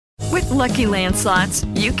Lucky Land Slots,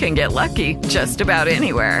 you can get lucky just about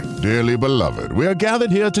anywhere. Dearly beloved, we are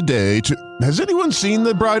gathered here today to... Has anyone seen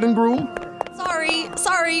the bride and groom?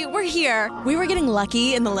 Sorry, we're here. We were getting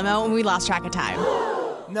lucky in the limo and we lost track of time.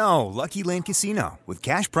 No, Lucky Land Casino, with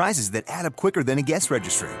cash prizes that add up quicker than a guest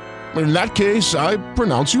registry. In that case, I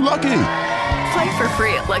pronounce you lucky. Play for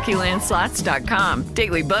free at LuckyLandSlots.com.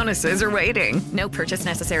 Daily bonuses are waiting. No purchase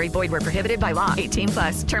necessary. Void where prohibited by law.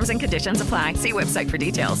 18+. Terms and conditions apply. See website for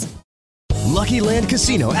details. Lucky Land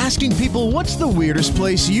Casino, asking people, what's the weirdest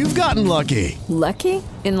place you've gotten lucky? Lucky?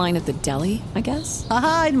 In line at the deli, I guess?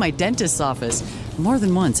 Aha, in my dentist's office. More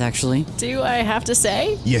than once, actually. Do I have to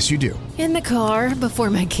say? Yes, you do. In the car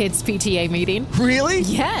before my kids' PTA meeting. Really?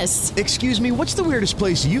 Yes. Excuse me, what's the weirdest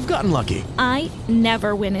place you've gotten lucky? I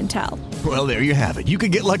never win and tell. Well, there you have it. You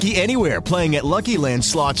can get lucky anywhere, playing at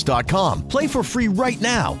LuckyLandSlots.com. Play for free right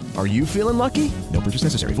now. Are you feeling lucky? No purchase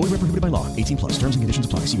necessary. Void where prohibited by law. 18+. Terms and conditions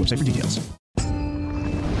apply. See website for details.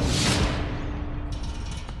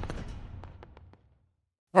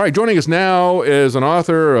 All right, joining us now is an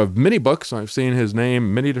author of many books. I've seen his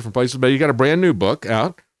name many different places, but he got a brand new book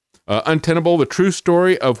out, Untenable, The True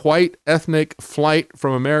Story of White Ethnic Flight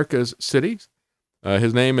from America's Cities.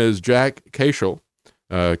 His name is Jack Cashel,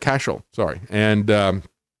 and it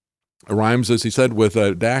rhymes, as he said, with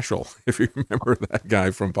Daschle, if you remember that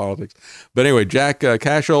guy from politics. But anyway, Jack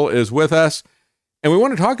Cashel is with us, and we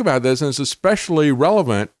want to talk about this, and it's especially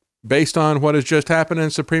relevant based on what has just happened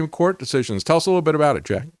in Supreme Court decisions. Tell us a little bit about it,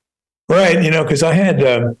 Jack. Right, because I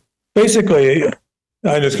had basically,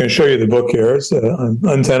 I'm just going to show you the book here. It's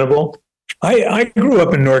Untenable. I grew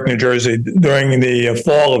up in Newark, New Jersey during the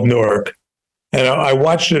fall of Newark, and I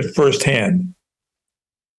watched it firsthand.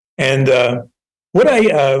 And what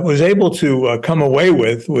I was able to come away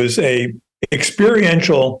with was a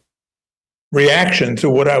experiential reaction to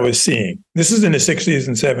what I was seeing. This is in the 60s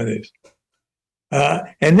and 70s.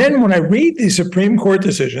 And then when I read these Supreme Court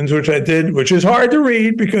decisions, which I did, which is hard to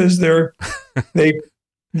read because the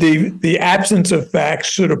absence of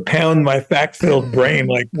facts sort of pound my fact-filled brain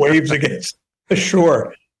like waves against the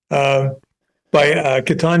shore, by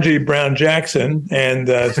Ketanji Brown Jackson and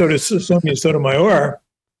Sonia Sotomayor,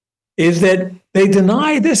 is that they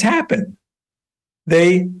deny this happened.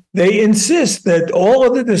 They insist that all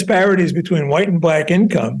of the disparities between white and black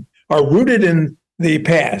income are rooted in the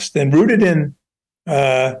past and rooted in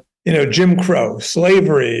Jim Crow,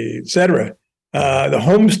 slavery, et cetera, the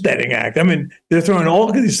Homesteading Act. I mean, they're throwing all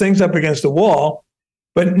of these things up against the wall,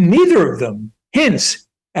 but neither of them hints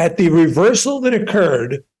at the reversal that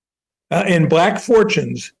occurred in black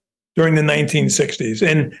fortunes during the 1960s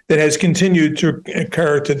and that has continued to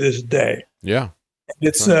occur to this day. Yeah.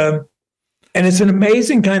 It's and it's an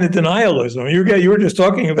amazing kind of denialism. You were just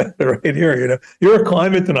talking about it right here. You're a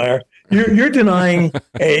climate denier. You're denying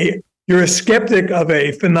you're a skeptic of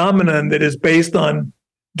a phenomenon that is based on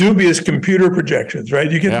dubious computer projections,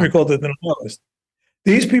 right? You get to be called a denialist.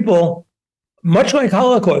 These people, much like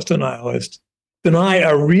Holocaust denialists, deny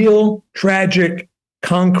a real, tragic,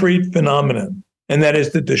 concrete phenomenon, and that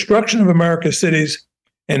is the destruction of America's cities,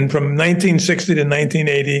 and from 1960 to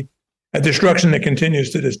 1980, a destruction that continues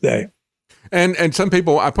to this day. And some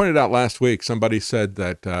people, I pointed out last week, somebody said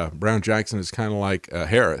that Brown Jackson is kind of like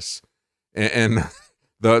Harris, and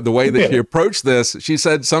the way that she approached this, she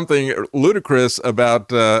said something ludicrous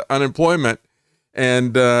about unemployment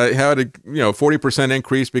and had a 40%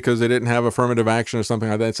 increase because they didn't have affirmative action or something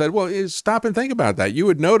like that. And said, well, stop and think about that. You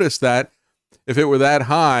would notice that if it were that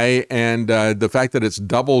high, and the fact that it's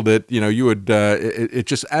doubled it, you would. It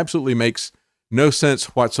just absolutely makes no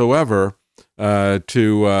sense whatsoever to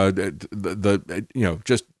the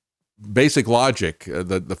just basic logic.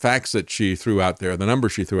 The facts that she threw out there, the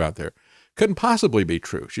numbers she threw out there, couldn't possibly be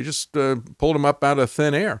true. She just pulled them up out of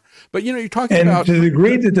thin air. But you're talking about, to the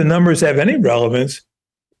degree that the numbers have any relevance,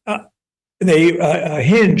 they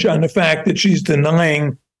hinge on the fact that she's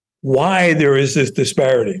denying why there is this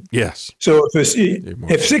disparity. Yes. So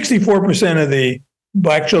if 64% of the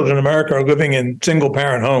black children in America are living in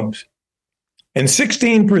single-parent homes, and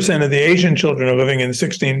 16% of the Asian children are living in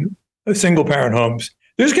single-parent homes,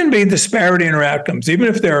 there's going to be disparity in our outcomes, even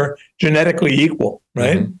if they're genetically equal,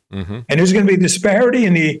 right? Mm-hmm. Mm-hmm. And there's going to be disparity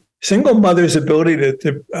in the single mother's ability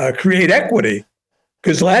to create equity.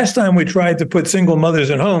 Because last time we tried to put single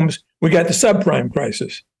mothers in homes, we got the subprime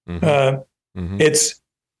crisis. Mm-hmm.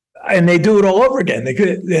 And they do it all over again. They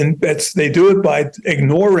do it by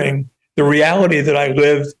ignoring the reality that I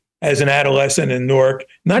lived as an adolescent in Newark.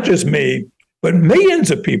 Not just me, but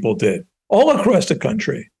millions of people did all across the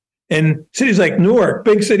country. In cities like Newark,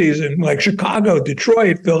 big cities in like Chicago,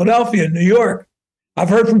 Detroit, Philadelphia, New York. I've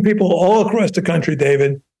heard from people all across the country,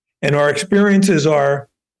 David, and our experiences are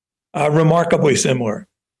remarkably similar.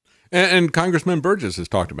 And Congressman Burgess has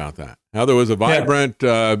talked about that, how there was a vibrant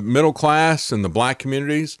middle class in the black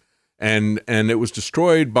communities, and it was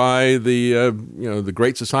destroyed by the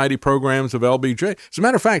Great Society programs of LBJ. As a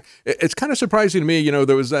matter of fact, it's kind of surprising to me.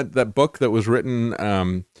 There was that book that was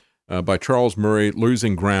written by Charles Murray,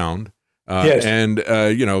 Losing Ground. Yes. And,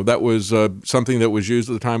 that was something that was used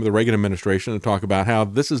at the time of the Reagan administration to talk about how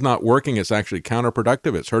this is not working. It's actually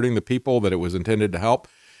counterproductive. It's hurting the people that it was intended to help.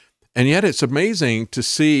 And yet it's amazing to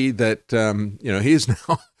see that, he's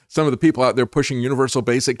now some of the people out there pushing universal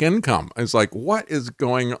basic income. It's like, what is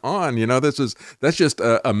going on? That's just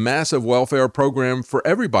a massive welfare program for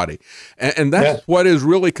everybody. And that's what is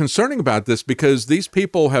really concerning about this, because these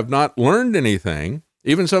people have not learned anything.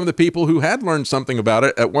 Even some of the people who had learned something about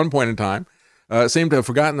it at one point in time seem to have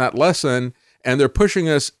forgotten that lesson, and they're pushing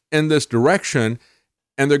us in this direction,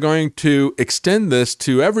 and they're going to extend this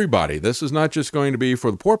to everybody. This is not just going to be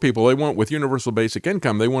for the poor people. They want, with universal basic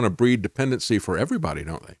income, they want to breed dependency for everybody,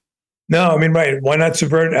 don't they? No, I mean, right. Why not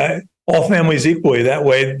subvert all families equally? That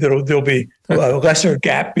way there'll be a lesser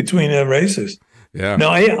gap between races. Yeah. No,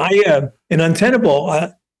 I in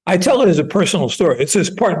Untenable, I tell it as a personal story. It's this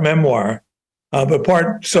part memoir, but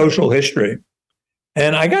part social history.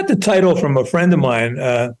 And I got the title from a friend of mine.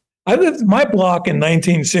 I lived my block in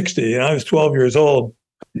 1960, and I was 12 years old,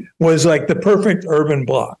 was like the perfect urban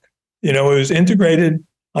block. It was integrated.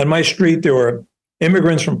 On my street, there were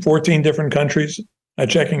immigrants from 14 different countries.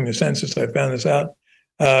 Checking the census, I found this out.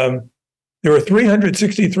 There were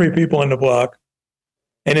 363 people in the block.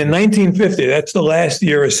 And in 1950, that's the last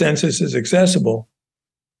year a census is accessible,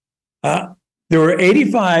 there were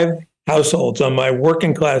 85 households on my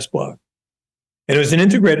working class block. And it was an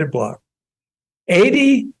integrated block.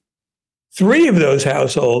 83 of those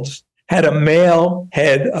households had a male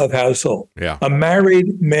head of household, a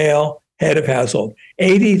married male head of household.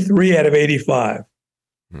 83 out of 85.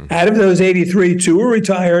 Out of those 83, 2 were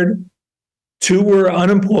retired, 2 were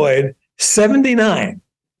unemployed, 79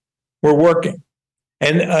 were working.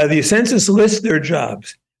 And the census lists their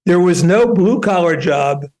jobs. There was no blue-collar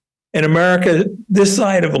job in America this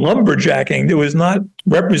side of lumberjacking that was not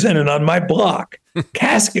represented on my block.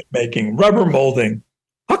 Casket making, rubber molding,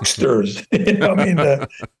 hucksters.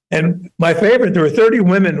 And my favorite, there were 30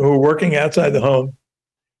 women who were working outside the home.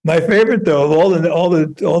 My favorite, though, of all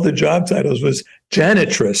the job titles was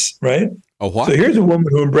janitress, right? Oh, what? So here's a woman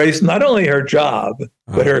who embraced not only her job,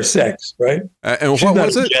 but her sex, right? And she's what not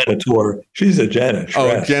was a it? janitor. She's a janitress.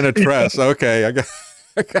 Oh, janitress. Okay.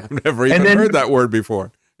 I've never even heard that word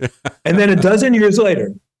before. And then a dozen years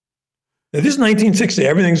later, this is 1960,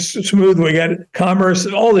 everything's smooth. We got commerce.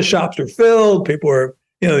 All the shops are filled. People are,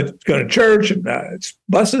 going to church, and it's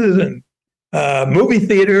buses and movie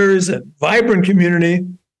theaters and vibrant community.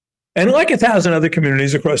 And like 1,000 other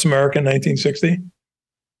communities across America in 1960.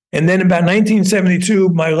 And then about 1972,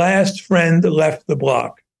 my last friend left the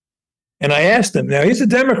block. And I asked him, now he's a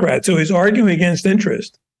Democrat, so he's arguing against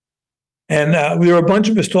interest. And we were a bunch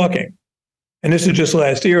of us talking. And this was just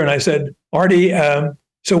last year. And I said, Artie,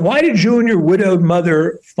 so why did you and your widowed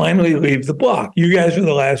mother finally leave the block? You guys were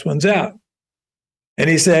the last ones out. And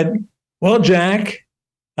he said, well, Jack,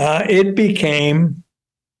 it became,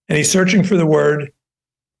 and he's searching for the word,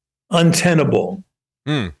 untenable.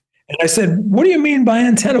 And I said, what do you mean by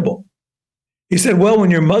untenable? He said, well, when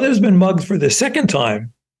your mother's been mugged for the second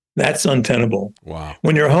time, that's untenable. Wow.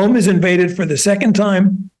 When your home is invaded for the second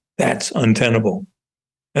time, that's untenable.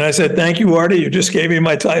 And I said, thank you, Artie. You just gave me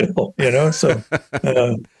my title, so.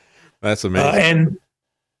 That's amazing.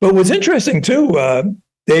 But what's interesting too,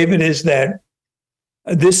 David, is that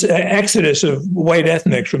this exodus of white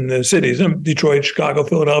ethnics from the cities, Detroit, Chicago,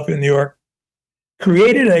 Philadelphia, New York,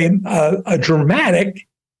 created a dramatic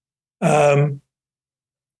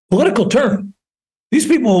political turn. These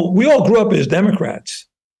people, we all grew up as Democrats.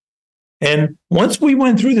 And once we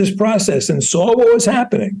went through this process and saw what was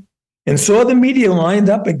happening and saw the media lined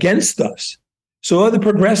up against us, saw the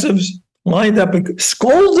progressives lined up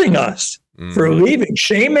scolding us for leaving,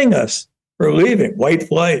 shaming us for leaving, white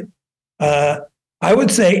flight, I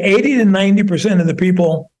would say 80 to 90% of the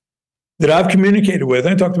people that I've communicated with,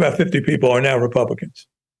 I talked about 50 people, are now Republicans.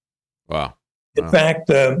 Wow. In fact,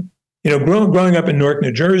 growing up in Newark,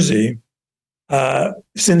 New Jersey,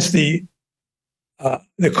 since the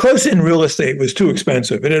close-in real estate was too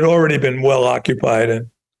expensive, it had already been well occupied, and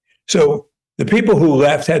so the people who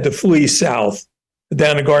left had to flee south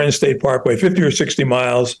down the Garden State Parkway, 50 or 60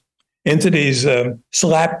 miles, into these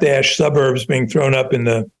slapdash suburbs being thrown up in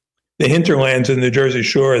the hinterlands in the Jersey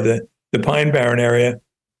Shore, the Pine Barren area.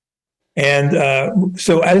 And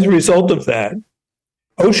so as a result of that,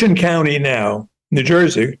 Ocean County now, New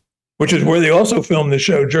Jersey, which is where they also filmed the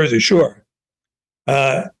show Jersey Shore,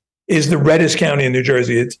 is the reddest county in New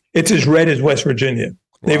Jersey. It's as red as West Virginia.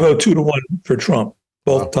 They vote 2-1 for Trump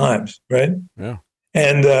both times, right? Yeah.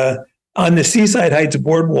 And on the Seaside Heights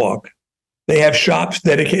boardwalk, they have shops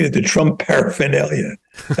dedicated to Trump paraphernalia.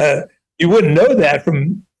 You wouldn't know that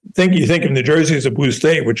from you think of New Jersey as a blue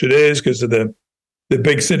state, which it is because of the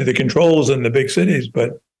big city, the controls in the big cities.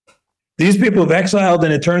 But these people have exiled,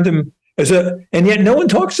 and it turned them and yet no one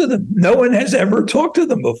talks to them. No one has ever talked to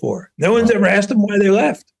them before. No one's ever asked them why they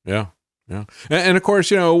left. Yeah. Yeah. And of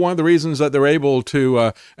course, one of the reasons that they're able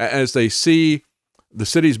to, as they see the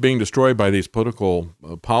cities being destroyed by these political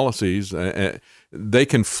policies, they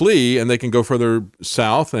can flee and they can go further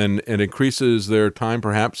south, and it increases their time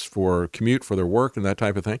perhaps for commute for their work and that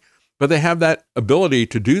type of thing. But they have that ability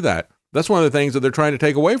to do that. That's one of the things that they're trying to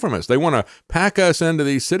take away from us. They want to pack us into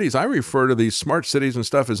these cities. I refer to these smart cities and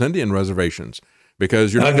stuff as Indian reservations,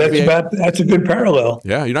 because you're not that's a good parallel.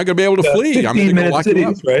 Yeah, you're not going to be able to flee. 15-minute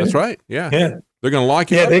cities, right? That's right. Yeah. They're going to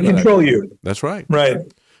lock you up. Yeah, they control you. That's right. Right.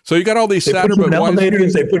 So you got all these They put you in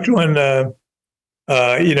elevators. They put you on,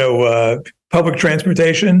 public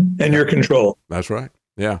transportation, and you're controlled. That's right.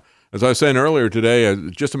 Yeah. As I was saying earlier today,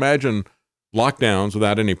 just imagine lockdowns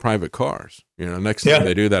without any private cars. Next time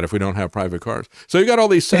they do that if we don't have private cars. So you got all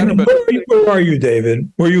these where are you,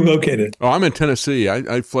 David? Where are you located? Oh, I'm in Tennessee.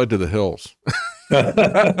 I fled to the hills.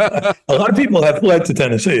 A lot of people have fled to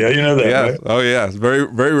Tennessee. You know that, yes. Right? Oh, yes. Very,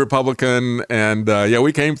 very Republican. And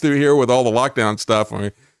we came through here with all the lockdown stuff.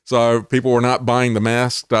 So people were not buying the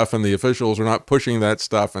mask stuff, and the officials were not pushing that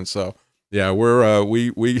stuff. And so, we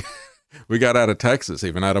got out of Texas,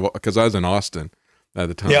 because I was in Austin at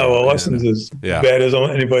the time. Yeah, well, Austin's as bad as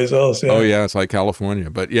anybody's else. Yeah. Oh, yeah, it's like California.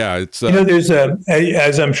 But yeah, it's... there's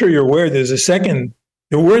as I'm sure you're aware, there's a second...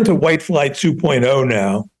 We're into white flight 2.0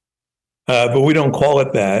 now, but we don't call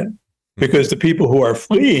it that because the people who are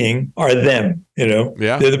fleeing are them,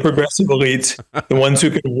 Yeah. They're the progressive elites, the ones who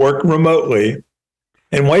can work remotely.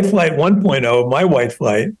 And white flight 1.0, my white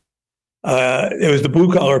flight, it was the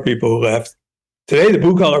blue-collar people who left. Today, the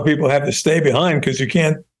blue-collar people have to stay behind because you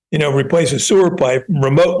can't replace a sewer pipe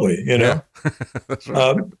remotely, Yeah. That's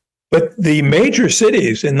right. But the major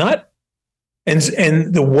cities and the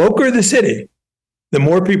woker the city, the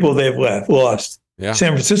more people they've lost. Yeah.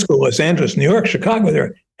 San Francisco, Los Angeles, New York, Chicago,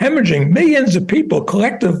 they're hemorrhaging millions of people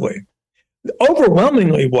collectively,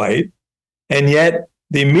 overwhelmingly white. And yet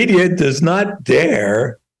the media does not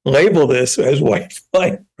dare label this as white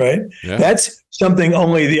flight, right? Yeah. That's something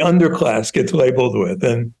only the underclass gets labeled with.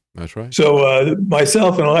 And that's right. so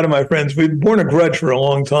myself and a lot of my friends, we've borne a grudge for a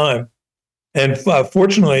long time. And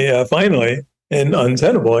fortunately, finally, in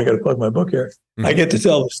Untenable, I got to plug my book here, I get to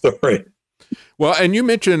tell the story. Well, and you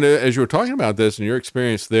mentioned, as you were talking about this and your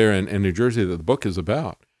experience there in New Jersey that the book is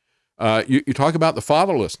about, you talk about the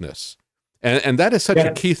fatherlessness. And that is such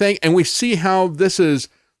a key thing. And we see how this is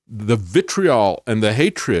the vitriol and the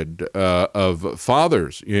hatred of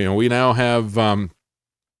fathers. We now have... an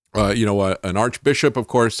archbishop, of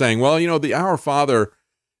course, saying, well, the Our Father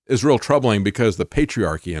is real troubling because the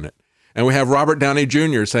patriarchy in it. And we have Robert Downey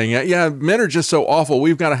Jr. saying, yeah, men are just so awful.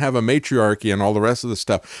 We've got to have a matriarchy and all the rest of the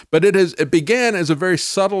stuff. But it began as a very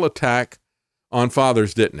subtle attack on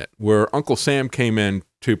fathers, didn't it? Where Uncle Sam came in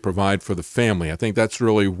to provide for the family. I think that's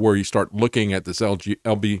really where you start looking at this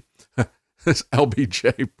this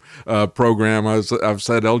LBJ program. I've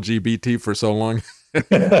said LGBT for so long.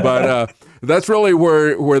 But that's really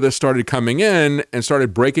where this started coming in and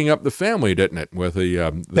started breaking up the family, didn't it? With the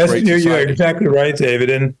Great Society. You're exactly right, David.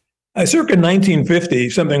 And circa 1950,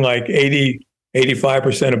 something like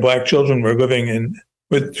 85% of Black children were living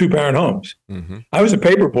with two-parent homes. Mm-hmm. I was a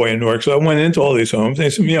paper boy in Newark, so I went into all these homes.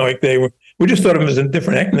 And we just thought of them as a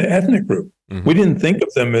different ethnic group. Mm-hmm. We didn't think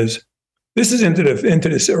of them as, this is into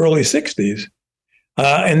the early 60s.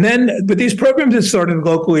 But these programs had started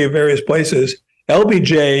locally at various places.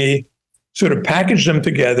 LBJ sort of packaged them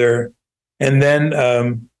together and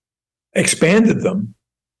then expanded them.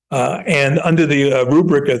 And under the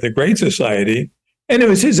rubric of the Great Society, and it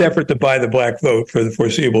was his effort to buy the Black vote for the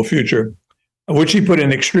foreseeable future, which he put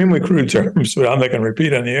in extremely crude terms, but I'm not going to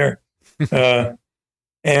repeat on the air.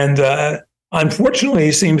 And unfortunately,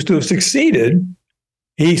 he seems to have succeeded.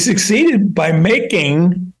 He succeeded by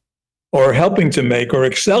making or helping to make or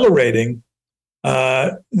accelerating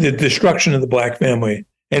the destruction of the Black family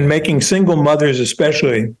and making single mothers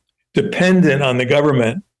especially dependent on the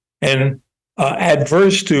government and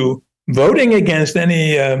adverse to voting against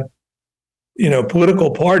any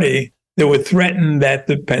political party that would threaten that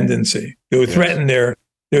dependency, that would threaten their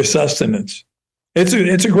sustenance.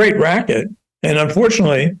 It's a great racket. And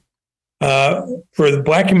unfortunately, for the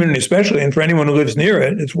Black community especially, and for anyone who lives near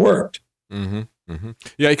it, it's worked. Mm-hmm. Mm-hmm.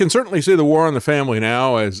 Yeah, you can certainly see the war on the family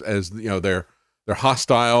now as they're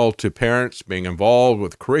hostile to parents being involved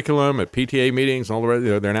with curriculum at PTA meetings and all the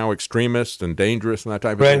rest. They're now extremists and dangerous and that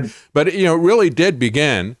type of thing. But it really did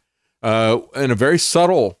begin in a very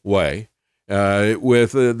subtle way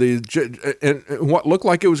with and what looked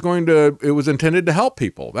like it was intended to help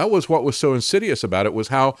people. That was what was so insidious about it, was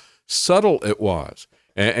how subtle it was.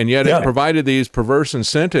 And yet it provided these perverse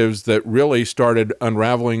incentives that really started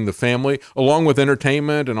unraveling the family, along with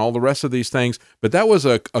entertainment and all the rest of these things. But that was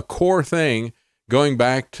a core thing going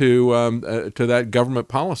back to that government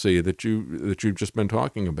policy that you've just been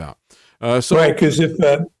talking about. Right, because if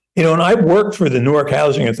and I worked for the Newark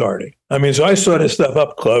Housing Authority. I mean, so I saw this stuff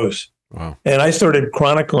up close. Wow. And I started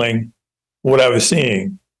chronicling what I was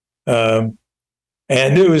seeing, and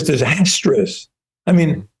it was disastrous. I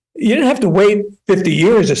mean. You didn't have to wait 50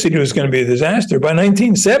 years to see it was going to be a disaster. By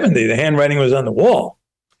 1970, the handwriting was on the wall.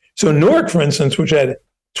 So Newark, for instance, which had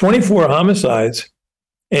 24 homicides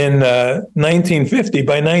in 1950,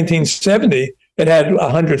 by 1970, it had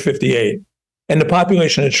 158, and the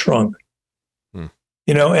population had shrunk.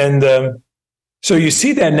 And so you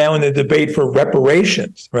see that now in the debate for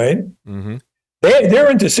reparations, right? Mm-hmm.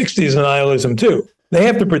 They're into 60s denialism too. They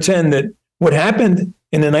have to pretend that what happened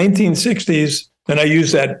in the 1960s, and I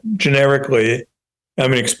use that generically,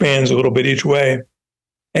 expands a little bit each way,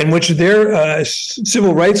 and which their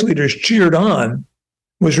civil rights leaders cheered on,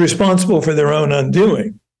 was responsible for their own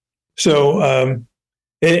undoing. So, and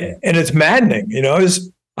it's maddening.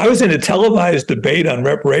 I was in a televised debate on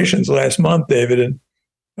reparations last month, David, and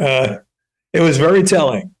it was very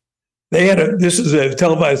telling. This is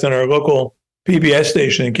televised on our local PBS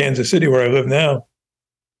station in Kansas City, where I live now.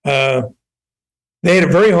 They had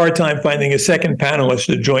a very hard time finding a second panelist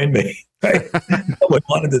to join me. Right? No one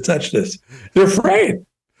wanted to touch this. They're afraid,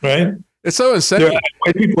 right? It's so insane.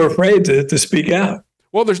 White people are afraid to speak out.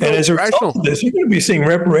 Well, there's no and as a result of this, you're going to be seeing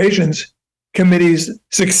reparations committees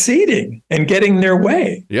succeeding and getting their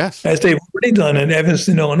way. Yes, as they've already done in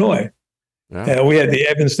Evanston, Illinois. Yeah. We had the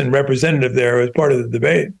Evanston representative there as part of the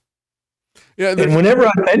debate. Yeah, and whenever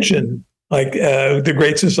I mention the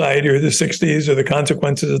Great Society or the 60s or the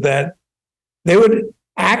consequences of that, they would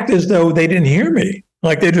act as though they didn't hear me.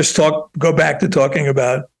 Like they just go back to talking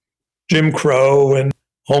about Jim Crow and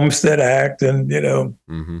Homestead Act and,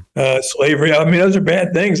 slavery. I mean, those are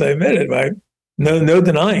bad things. I admit it. Right? No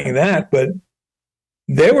denying that. But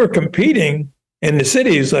they were competing in the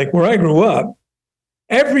cities, like where I grew up.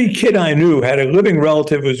 Every kid I knew had a living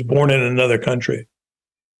relative who was born in another country.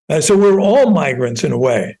 So we were all migrants in a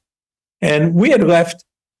way. And we had left.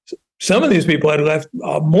 Some of these people had left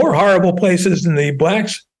more horrible places than the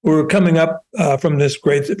blacks who were coming up from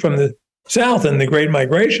the South in the Great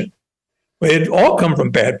Migration. We had all come from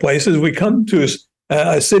bad places. We come to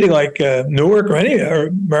a city like Newark or any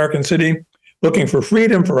American city looking for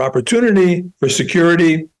freedom, for opportunity, for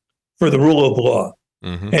security, for the rule of law.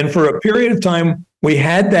 Mm-hmm. And for a period of time, we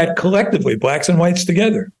had that collectively, blacks and whites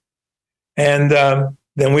together. And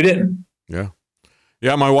then we didn't. Yeah.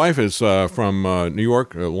 Yeah, my wife is from New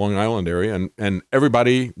York, Long Island area, and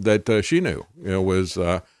everybody that she knew, was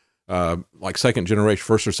like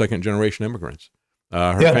first or second generation immigrants.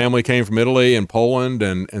 Her family came from Italy and Poland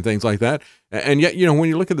and things like that. And yet, when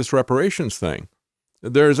you look at this reparations thing,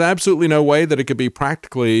 there's absolutely no way that it could be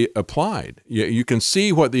practically applied. You can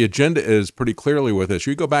see what the agenda is pretty clearly with this.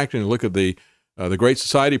 You go back and look at the Great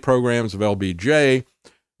Society programs of LBJ.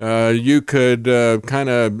 You could kind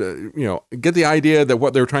of, get the idea that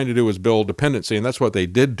what they were trying to do was build dependency, and that's what they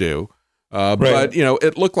did do. Right. But,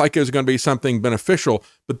 it looked like it was going to be something beneficial.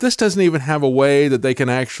 But this doesn't even have a way that they can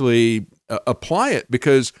actually apply it,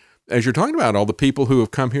 because as you're talking about all the people who have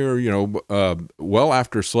come here, well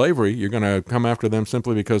after slavery, you're going to come after them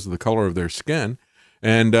simply because of the color of their skin.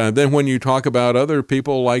 And then when you talk about other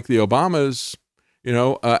people like the Obamas,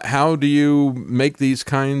 how do you make these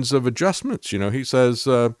kinds of adjustments? He says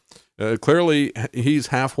clearly he's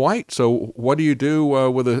half white. So what do you do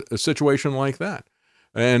with a situation like that?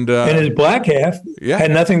 And his black half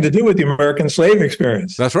had nothing to do with the American slave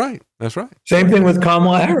experience. That's right. Same thing with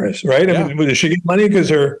Kamala Harris, right? I mean, did she get money because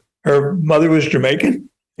her mother was Jamaican?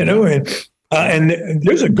 And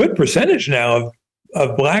there's a good percentage now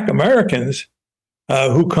of black Americans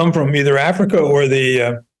who come from either Africa or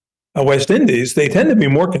the West Indies. They tend to be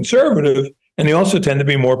more conservative, and they also tend to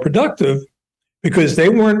be more productive because they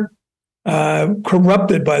weren't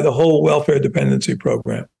corrupted by the whole welfare dependency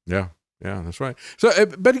program. Yeah, that's right. So,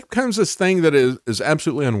 but it becomes this thing that is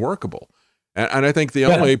absolutely unworkable. And I think the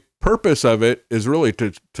only purpose of it is really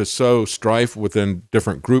to sow strife within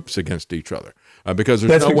different groups against each other, because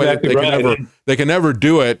there's no way that they can never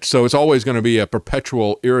do it. So it's always going to be a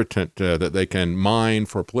perpetual irritant that they can mine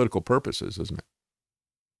for political purposes, isn't it?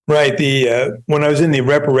 Right. When I was in the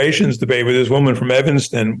reparations debate with this woman from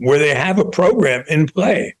Evanston, where they have a program in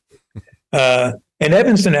play, and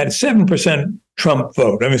Evanston had a 7% Trump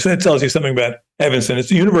vote. I mean, so that tells you something about Evanston.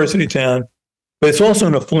 It's a university town, but it's also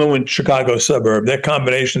an affluent Chicago suburb. That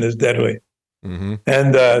combination is deadly. Mm-hmm.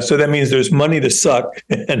 And so that means there's money to suck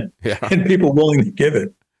and people willing to give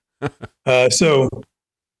it. So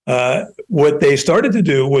what they started to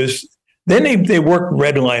do was, then they worked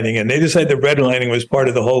redlining, and they decided that redlining was part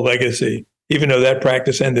of the whole legacy, even though that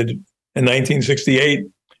practice ended in 1968.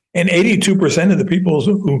 And 82% of the people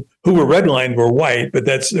who were redlined were white, but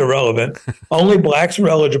that's irrelevant. Only blacks were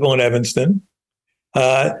eligible in Evanston.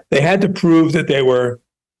 They had to prove that they were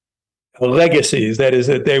legacies, that is,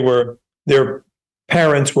 that their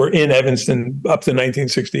parents were in Evanston up to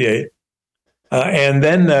 1968. And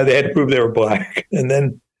then they had to prove they were black. And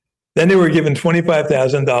then they were given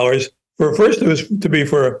 $25,000. First, it was to be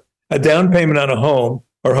for a down payment on a home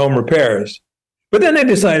or home repairs. But then they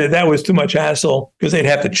decided that was too much hassle because they'd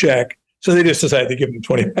have to check. So they just decided to give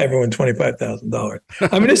them everyone $25,000.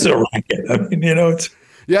 I mean, this is a racket. I mean, it's.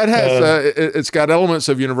 Yeah, it has. It's got elements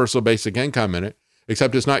of universal basic income in it,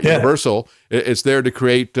 except it's not universal. It's there to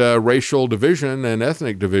create racial division and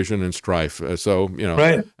ethnic division and strife.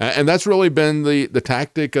 Right. And that's really been the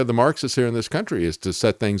tactic of the Marxists here in this country, is to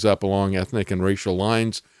set things up along ethnic and racial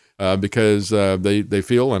lines. Because they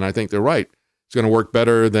feel, and I think they're right, it's going to work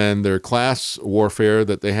better than their class warfare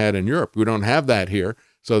that they had in Europe. We don't have that here,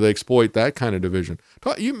 so they exploit that kind of division.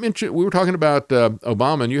 You mentioned, we were talking about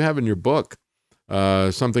Obama, and you have in your book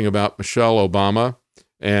something about Michelle Obama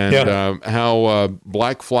and how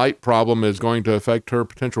black flight problem is going to affect her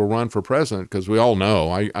potential run for president, because we all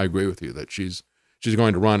know, I agree with you, that she's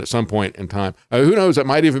going to run at some point in time. Who knows? It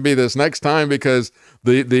might even be this next time, because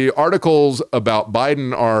the articles about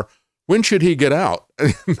Biden are, when should he get out?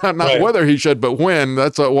 not whether he should, but when.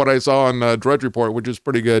 That's what I saw on Drudge Report, which is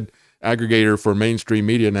pretty good aggregator for mainstream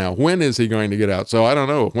media now. When is he going to get out? So I don't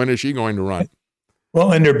know. When is she going to run?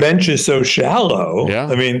 Well, and their bench is so shallow. Yeah.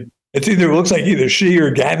 I mean, it looks like either she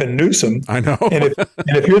or Gavin Newsom. I know. and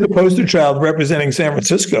if you're the poster child representing San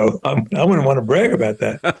Francisco, I wouldn't want to brag about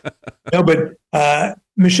that. No, but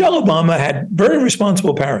Michelle Obama had very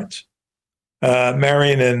responsible parents,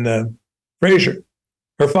 Marion and Fraser.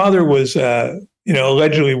 Her father was,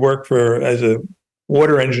 allegedly worked as a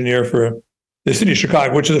water engineer for the city of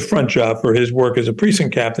Chicago, which is a front job for his work as a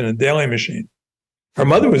precinct captain in Daily Machine. Her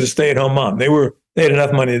mother was a stay-at-home mom. They had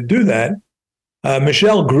enough money to do that.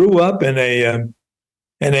 Michelle grew up in a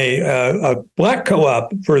black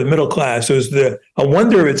co-op for the middle class. It was a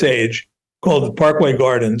wonder of its age, called the Parkway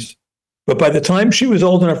Gardens. But by the time she was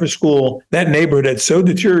old enough for school, that neighborhood had so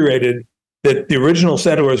deteriorated that the original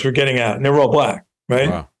settlers were getting out, and they were all black, right?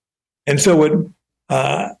 Wow. And so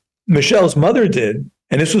what Michelle's mother did,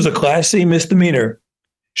 and this was a Class C misdemeanor,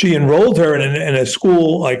 she enrolled her in a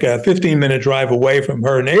school like a 15-minute drive away from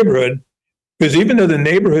her neighborhood, because even though the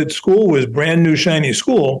neighborhood school was brand new, shiny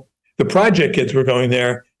school, the project kids were going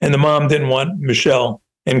there, and the mom didn't want Michelle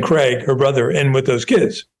and Craig, her brother, in with those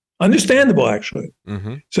kids. Understandable, actually.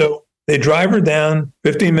 Mm-hmm. So they drive her down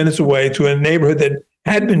 15 minutes away to a neighborhood that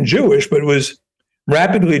had been Jewish, but was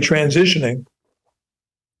rapidly transitioning,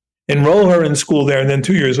 enroll her in school there, and then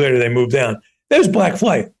 2 years later, they moved down. There's black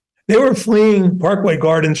flight. They were fleeing Parkway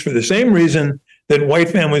Gardens for the same reason that white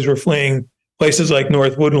families were fleeing places like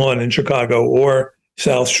North Woodlawn in Chicago or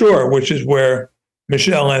South Shore, which is where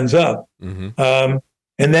Michelle ends up. Mm-hmm.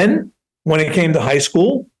 And then when it came to high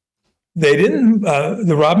school,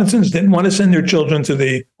 the Robinsons didn't want to send their children to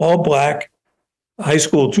the all-black high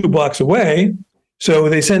school 2 blocks away. So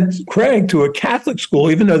they sent Craig to a Catholic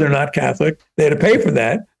school, even though they're not Catholic. They had to pay for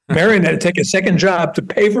that. Marion had to take a second job to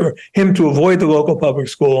pay for him to avoid the local public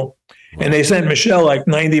school. Wow. And they sent Michelle like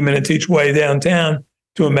 90 minutes each way downtown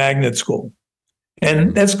to a magnet school.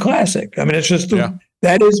 And that's classic. I mean, it's just,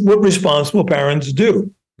 that is what responsible parents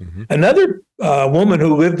do. Mm-hmm. Another woman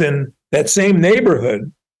who lived in that same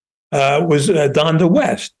neighborhood was Donda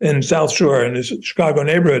West in South Shore in this Chicago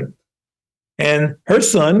neighborhood. And her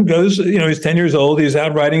son goes, he's 10 years old. He's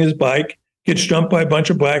out riding his bike, gets jumped by a bunch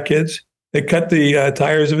of black kids. They cut the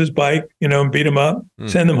tires of his bike, and beat him up,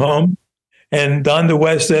 send him home. And Donda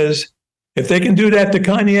West says, if they can do that to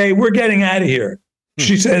Kanye, we're getting out of here.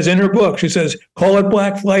 She says in her book, she says, call it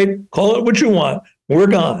black flight, call it what you want. We're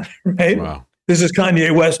gone, right? Wow. This is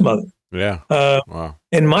Kanye West's mother. Yeah. Wow.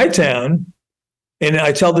 In my town, and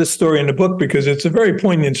I tell this story in the book because it's a very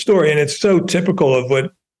poignant story, and it's so typical of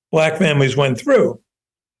what Black families went through.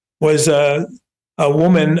 Was a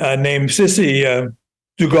woman named Sissy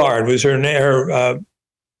Dugard was her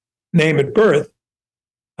name at birth.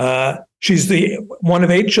 She's the one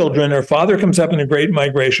of 8 children. Her father comes up in the Great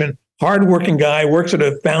Migration. Hardworking guy, works at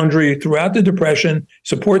a foundry throughout the Depression,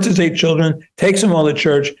 supports his 8 children, takes them all to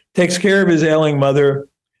church, takes care of his ailing mother.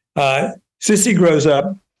 Sissy grows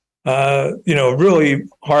up, really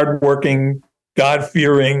hardworking,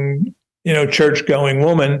 God-fearing, church-going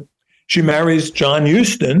woman. She marries John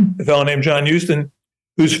Houston, a fellow named John Houston,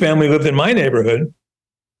 whose family lived in my neighborhood,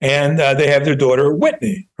 and they have their daughter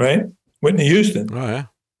Whitney, right? Whitney Houston. Oh yeah.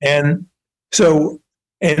 And so,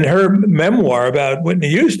 in her memoir about Whitney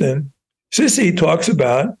Houston, Sissy talks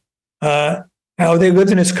about how they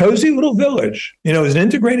lived in this cozy little village. It was an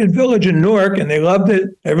integrated village in Newark, and they loved it.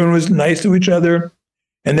 Everyone was nice to each other.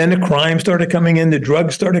 And then the crime started coming in, the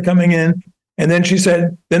drugs started coming in. And then she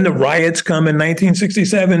said, then the riots come in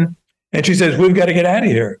 1967, and she says, we've got to get out of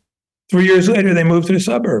here. 3 years later, they moved to the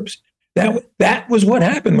suburbs. That was what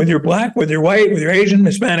happened with your Black, with your white, with your Asian,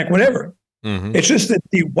 Hispanic, whatever. Mm-hmm. It's just that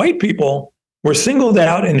the white people were singled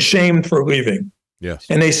out and shamed for leaving. Yes.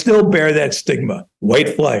 And they still bear that stigma,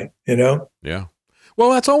 white flight, Yeah.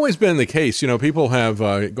 Well, that's always been the case. People have,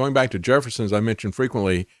 going back to Jefferson, as I mentioned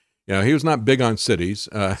frequently, he was not big on cities.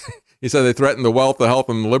 He said they threatened the wealth, the health,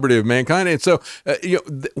 and the liberty of mankind. And so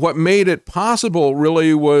what made it possible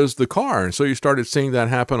really was the car. And so you started seeing that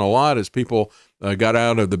happen a lot as people got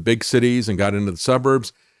out of the big cities and got into the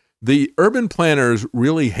suburbs. The urban planners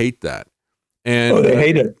really hate that. And they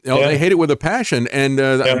hate it. They hate it with a passion. And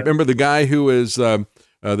I remember the guy who is the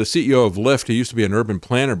CEO of Lyft. He used to be an urban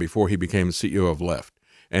planner before he became the CEO of Lyft.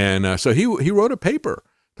 And so he wrote a paper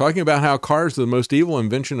talking about how cars are the most evil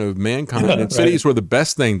invention of mankind, and cities were the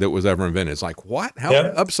best thing that was ever invented. It's like, what? How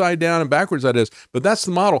upside down and backwards that is. But that's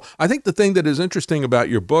the model. I think the thing that is interesting about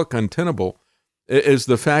your book, Untenable, is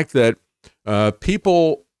the fact that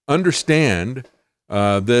people understand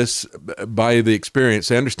this by the experience.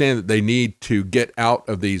 They understand that they need to get out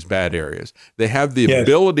of these bad areas. They have the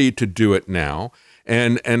ability to do it now.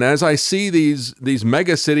 And as I see these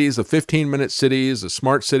mega cities, the 15-minute cities, the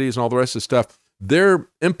smart cities, and all the rest of the stuff, their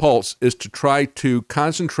impulse is to try to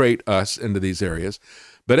concentrate us into these areas.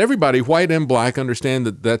 But everybody, white and Black, understand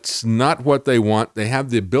that that's not what they want. They have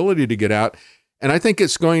the ability to get out. And I think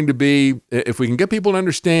it's going to be, if we can get people to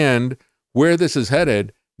understand where this is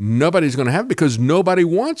headed, nobody's going to have it because nobody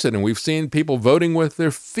wants it. And we've seen people voting with their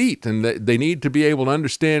feet, and they need to be able to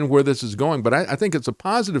understand where this is going. But I think it's a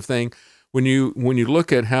positive thing when you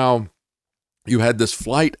look at how you had this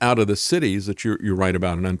flight out of the cities that you write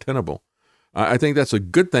about in Untenable. I think that's a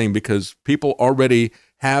good thing because people already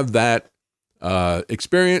have that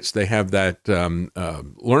experience. They have that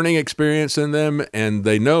learning experience in them, and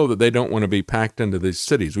they know that they don't want to be packed into these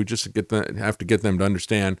cities. We just have to get them to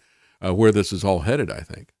understand where this is all headed, I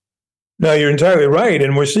think. No, you're entirely right.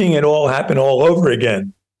 And we're seeing it all happen all over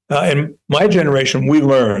again. In my generation, we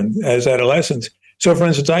learned as adolescents. So, for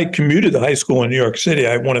instance, I commuted to high school in New York City.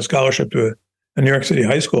 I won a scholarship to a New York City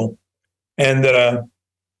high school. And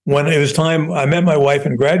when it was time, I met my wife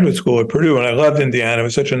in graduate school at Purdue, and I loved Indiana. It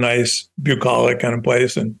was such a nice, bucolic kind of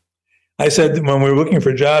place. And I said, when we were looking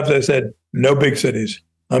for jobs, I said, no big cities.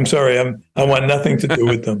 I'm sorry, I want nothing to do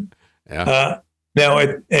with them. Now,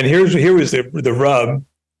 here was the rub.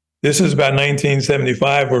 This is about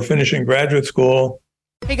 1975. We're finishing graduate school.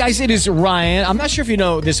 Hey guys, it is Ryan. I'm not sure if you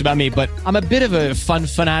know this about me, but I'm a bit of a fun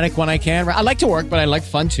fanatic when I can. I like to work, but I like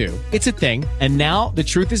fun too. It's a thing. And now the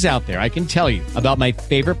truth is out there. I can tell you about my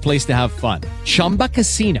favorite place to have fun. Chumba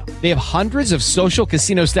Casino. They have hundreds of social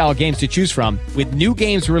casino style games to choose from with new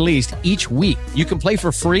games released each week. You can play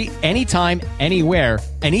for free anytime, anywhere.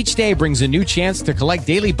 And each day brings a new chance to collect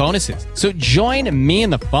daily bonuses. So join me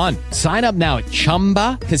in the fun. Sign up now at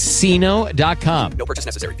ChumbaCasino.com. No purchase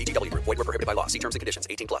necessary. VGW Group. Void where prohibited by law. See terms and conditions.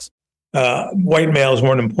 18+. White males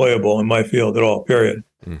weren't employable in my field at all, period.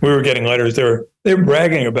 Mm-hmm. We were getting letters. They were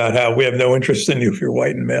bragging about how we have no interest in you if you're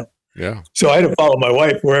white and male. Yeah. So I had to follow my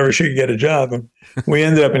wife wherever she could get a job. And we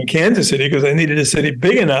ended up in Kansas City because I needed a city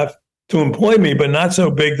big enough to employ me, but not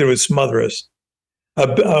so big that it would smother us.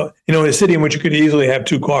 A city in which you could easily have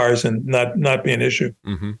 2 cars and not be an issue.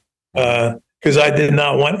 Mm-hmm. Because I did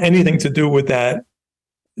not want anything to do with that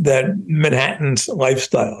Manhattan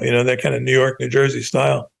lifestyle, that kind of New York, New Jersey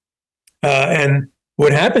style. And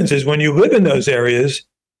what happens is when you live in those areas,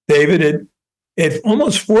 David, it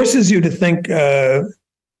almost forces you to think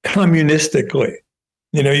communistically.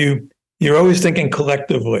 You're always thinking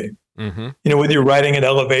collectively. Mm-hmm. Whether you're riding an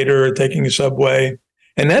elevator or taking a subway,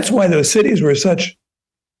 And that's why those cities were such,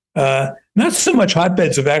 not so much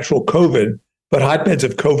hotbeds of actual COVID, but hotbeds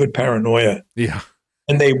of COVID paranoia. Yeah.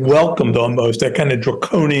 And they welcomed almost that kind of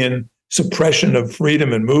draconian suppression of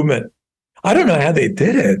freedom and movement. I don't know how they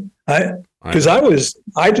did it. Because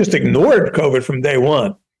I just ignored COVID from day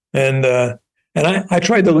one. And I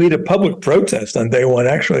tried to lead a public protest on day one,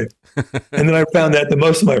 actually. And then I found out that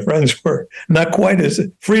most of my friends were not quite as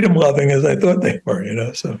freedom loving as I thought they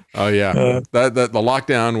were, So. Oh yeah, the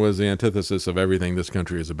lockdown was the antithesis of everything this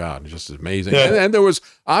country is about. It's just amazing. Yeah. And there was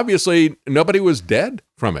obviously nobody was dead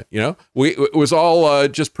from it. It was all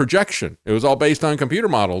just projection. It was all based on computer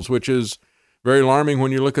models, which is very alarming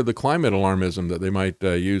when you look at the climate alarmism that they might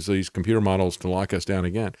use these computer models to lock us down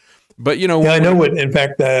again. But I know what. In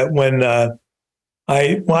fact, when I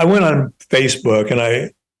went on Facebook, and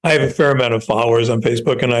I have a fair amount of followers on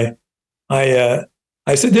Facebook, and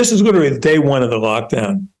I said this is going to be day one of the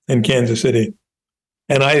lockdown in Kansas City,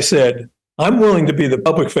 and I said I'm willing to be the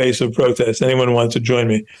public face of protest. Anyone wants to join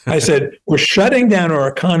me? I said we're shutting down our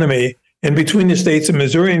economy. And between the states of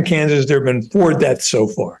Missouri and Kansas, there have been 4 deaths so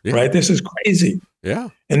far, right? This is crazy. Yeah.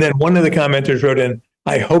 And then one of the commenters wrote in,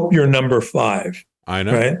 I hope you're number 5. I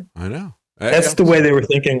know. Right? I know. That's the way they were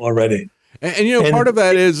thinking already. And part of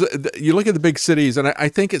that is you look at the big cities, and I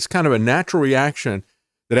think it's kind of a natural reaction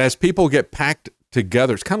that as people get packed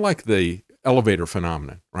together, it's kind of like the elevator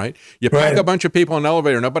phenomenon, right? You pack a bunch of people in an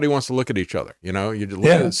elevator, nobody wants to look at each other. You look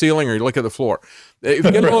at the ceiling or you look at the floor. If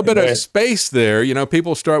you get a little bit of space there,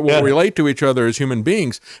 people will relate to each other as human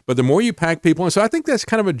beings. But the more you pack people in, so I think that's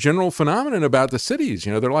kind of a general phenomenon about the cities.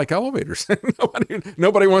 They're like elevators.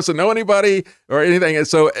 Nobody wants to know anybody or anything. And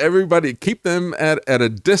so everybody keep them at a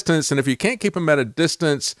distance. And if you can't keep them at a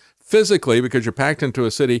distance physically because you're packed into a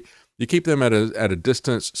city, you keep them at a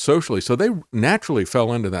distance socially. So they naturally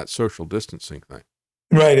fell into that social distancing thing.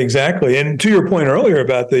 Right, exactly. And to your point earlier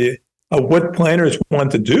about what planners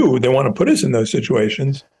want to do, they want to put us in those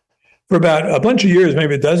situations. For about a bunch of years,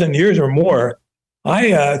 maybe a dozen years or more,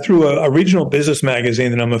 I, through a regional business magazine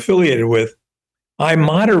that I'm affiliated with, I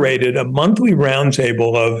moderated a monthly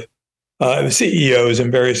roundtable of CEOs in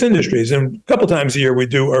various industries. And a couple times a year, we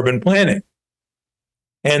do urban planning.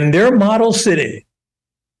 And their model city,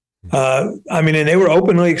 and they were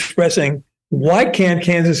openly expressing, why can't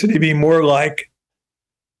Kansas City be more like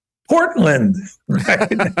Portland? Right?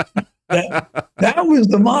 that was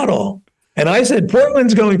the model. And I said,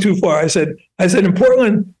 Portland's going too far. I said in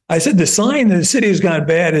Portland, the sign that the city has gone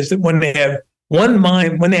bad is that when they have one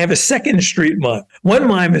mime, when they have a second street mime, one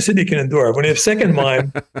mime the city can endure. When they have second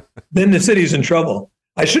mime, then the city's in trouble.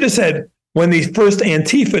 I should have said, when the first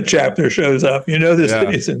Antifa chapter shows up, the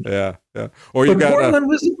city's in. Yeah. Or Portland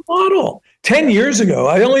was the model. 10 years ago,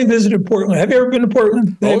 I only visited Portland. Have you ever been to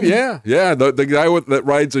Portland? Oh, yeah. The guy that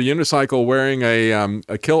rides a unicycle wearing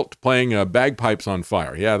a kilt playing bagpipes on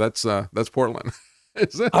fire. Yeah, that's Portland.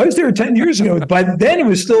 I was there 10 years ago. By then, it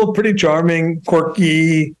was still a pretty charming,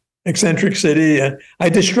 quirky, eccentric city. And I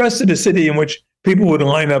distrusted a city in which people would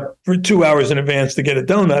line up for 2 hours in advance to get a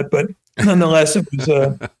donut. But nonetheless, it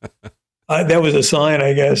was... that was a sign,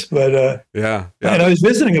 I guess. But yeah. And I was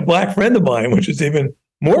visiting a black friend of mine, which is even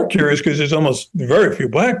more curious because there's almost very few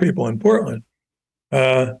black people in Portland.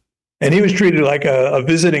 And he was treated like a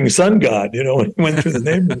visiting sun god, when he went through the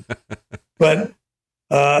neighborhood. But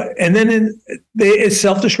and then it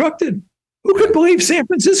self-destructed. Who could believe San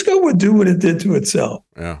Francisco would do what it did to itself?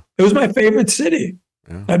 Yeah, it was my favorite city.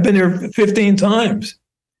 Yeah. I've been there 15 times.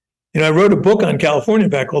 I wrote a book on California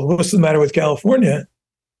back called "What's the Matter with California."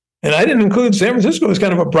 And I didn't include San Francisco as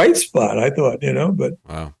kind of a bright spot, I thought, but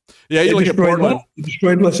wow. Yeah, you look at Portland. It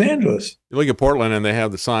destroyed Los Angeles. You look at Portland and they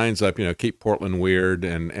have the signs up, keep Portland weird.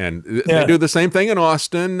 And they do the same thing in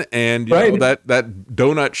Austin. And you know, that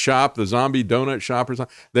donut shop, the zombie donut shop or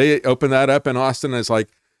something, they open that up in Austin. And it's like,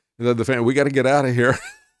 we got to get out of here.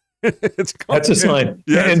 That's a sign.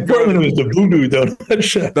 Yeah, in Portland, it was the Voodoo donut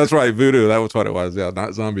shop. That's right, Voodoo. That was what it was. Yeah,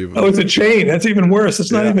 not zombie voodoo. Oh, it's a chain. That's even worse.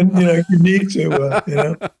 It's not even unique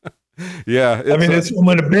to Yeah, it's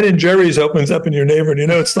when a Ben and Jerry's opens up in your neighborhood,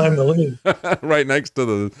 it's time to leave. Right next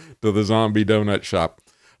to the zombie donut shop.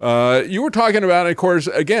 You were talking about, of course,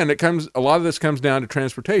 again, a lot of this comes down to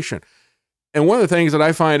transportation. And one of the things that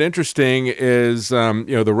I find interesting is the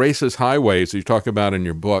racist highways that you talk about in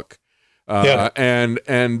your book. And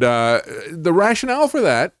the rationale for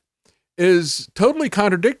that is totally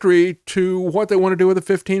contradictory to what they want to do with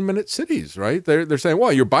the 15-minute cities, right? They're saying,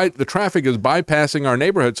 well, the traffic is bypassing our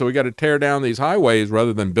neighborhood, so we got to tear down these highways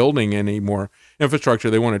rather than building any more infrastructure.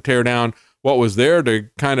 They want to tear down what was there to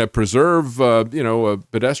kind of preserve, a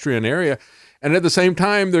pedestrian area. And at the same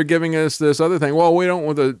time, they're giving us this other thing. Well, we don't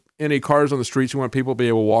want any cars on the streets. We want people to be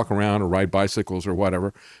able to walk around or ride bicycles or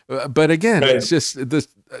whatever. But again, It's just this,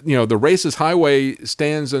 the racist highway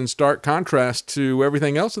stands in stark contrast to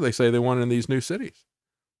everything else that they say they want in these new cities.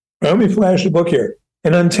 Let me flash the book here.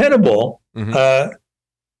 In Untenable, it's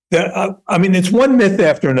one myth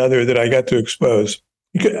after another that I got to expose.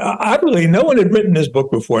 No one had written this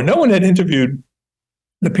book before. No one had interviewed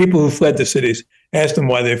the people who fled the cities, asked them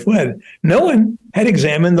why they fled. No one had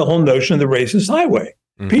examined the whole notion of the racist highway.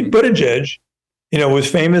 Pete Buttigieg,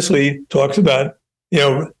 was famously talks about,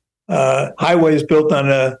 highways built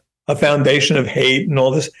on a foundation of hate and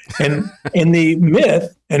all this. And in the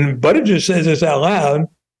myth, and Buttigieg says this out loud,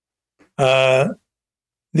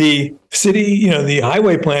 the city, the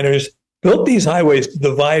highway planners built these highways to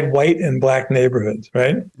divide white and black neighborhoods,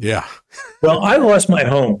 right? Yeah. Well, I lost my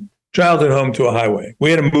childhood home to a highway.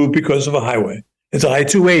 We had to move because of a highway. It's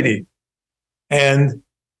I-280. And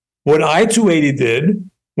what I-280 did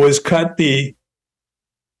was cut the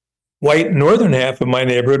white northern half of my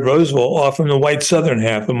neighborhood, Roseville, off from the white southern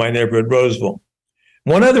half of my neighborhood, Roseville.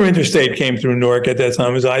 One other interstate came through Newark at that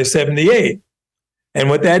time, was I-78. And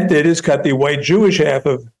what that did is cut the white Jewish half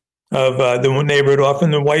of the neighborhood off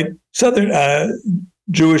from the white southern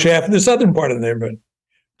Jewish half of the southern part of the neighborhood.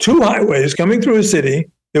 Two highways coming through a city.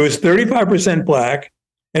 It was 35% black,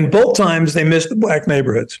 and both times they missed the black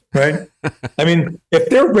neighborhoods, right? I mean, if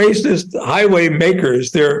they're racist highway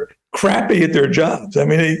makers, they're crappy at their jobs. I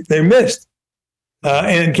mean, they missed.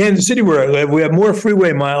 And in Kansas City, where I live, we have more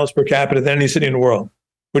freeway miles per capita than any city in the world,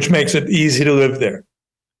 which makes it easy to live there.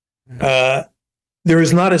 There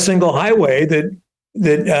is not a single highway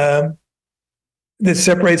that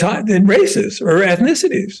separates races or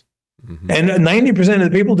ethnicities. And 90% of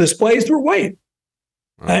the people displaced were white.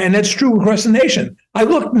 And that's true across the nation. I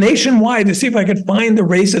looked nationwide to see if I could find the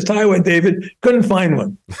racist highway, David. Couldn't find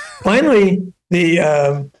one. Finally, the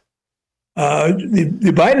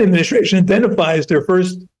Biden administration identifies their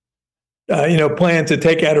first, plan to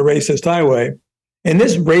take out a racist highway. And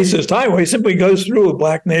this racist highway simply goes through a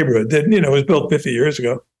black neighborhood that, was built 50 years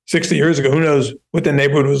ago, 60 years ago. Who knows what the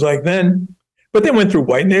neighborhood was like then? But they went through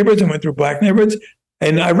white neighborhoods and went through black neighborhoods.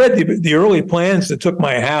 And I read the early plans that took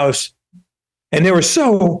my house. And they were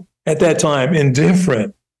so, at that time,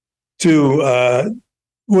 indifferent to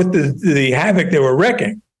what the havoc they were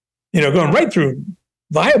wrecking, going right through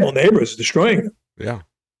viable neighborhoods, destroying them. Yeah.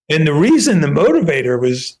 And the reason, the motivator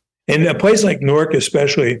was, in a place like Newark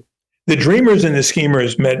especially, the dreamers and the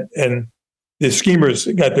schemers met, and the schemers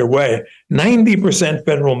got their way. 90%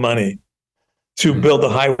 federal money to build a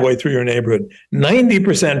highway through your neighborhood.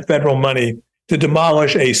 90% federal money to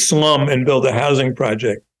demolish a slum and build a housing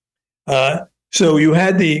project. So you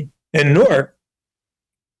had in Newark,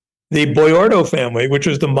 the Boiardo family, which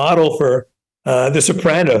was the model for The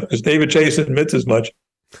Sopranos, because David Chase admits as much.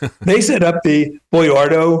 They set up the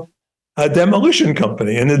Boiardo Demolition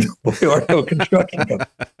Company and the Boiardo Construction Company.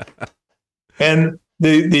 And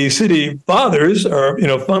the city fathers are,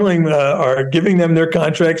 are giving them their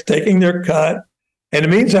contracts, taking their cut. And in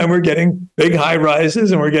the meantime, we're getting big high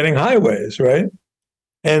rises and we're getting highways, right?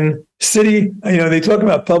 And city, they talk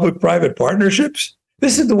about public-private partnerships.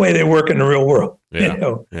 This is the way they work in the real world.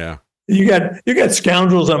 Yeah. Yeah. You got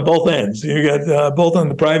scoundrels on both ends. You got both on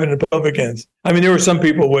the private and the public ends. I mean, there were some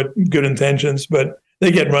people with good intentions, but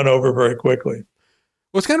they get run over very quickly.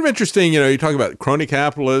 Well, it's kind of interesting. You talk about crony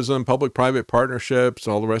capitalism, public-private partnerships,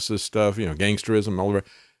 all the rest of this stuff. Gangsterism, all the rest.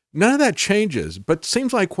 None of that changes. But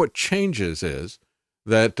seems like what changes is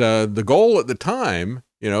that the goal at the time,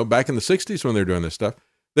 back in the 60s when they were doing this stuff,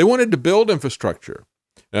 they wanted to build infrastructure.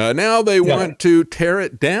 Now they want to tear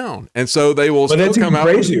it down. And so they will still come out.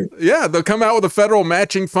 They'll come out with the federal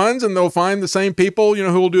matching funds and they'll find the same people,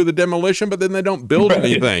 who will do the demolition, but then they don't build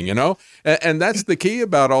anything, And that's the key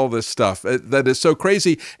about all this stuff that is so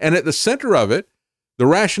crazy. And at the center of it, the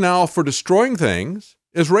rationale for destroying things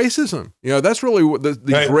is racism. That's really what these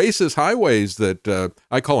racist highways that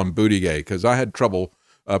I call him Booty Gay, because I had trouble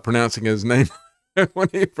pronouncing his name when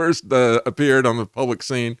he first appeared on the public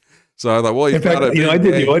scene. So I thought, well, in fact, I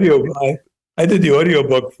did the audio. I did the audio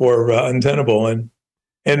book for Untenable, and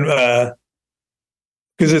because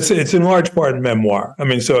it's in large part memoir. I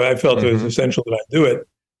mean, so I felt it was essential that I do it.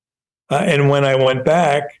 And when I went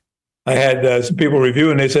back, I had some people review,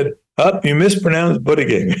 and they said, you mispronounced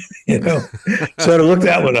Buttigieg, So I looked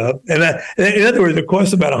that one up. And in other words, it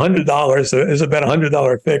cost about $100. So it was about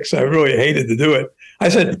 $100 fix. I really hated to do it. I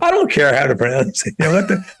said, I don't care how to pronounce it.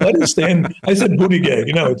 Let it stand. I said Buttigieg.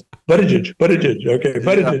 It's Buttigieg. Okay,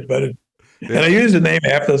 Buttigieg. Yeah. And I used the name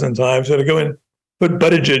half a dozen times. So to go and put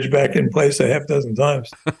Buttigieg back in place a half dozen times.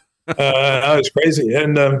 That was crazy.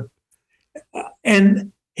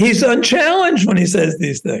 And he's unchallenged when he says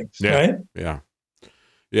these things, right?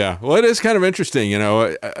 Yeah. Well, it is kind of interesting,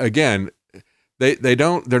 again,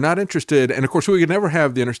 they're not interested. And of course, we could never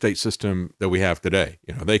have the interstate system that we have today.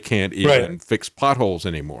 They can't even fix potholes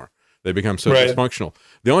anymore. They become so dysfunctional.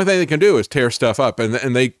 The only thing they can do is tear stuff up,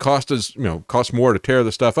 and they cost more to tear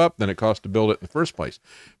the stuff up than it costs to build it in the first place.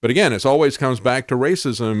 But again, it always comes back to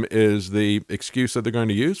racism is the excuse that they're going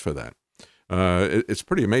to use for that. It's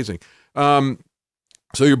pretty amazing.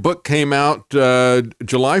 So your book came out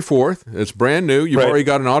July 4th. It's brand new. You've already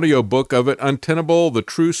got an audio book of it, Untenable, The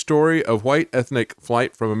True Story of White Ethnic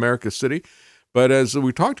Flight from America's City. But as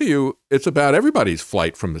we talk to you, it's about everybody's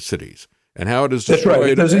flight from the cities and how it is destroyed. That's right.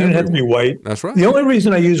 It doesn't even have to be white. That's right. The only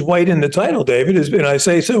reason I use white in the title, David, is, and I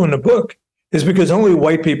say so in the book, is because only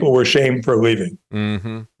white people were shamed for leaving.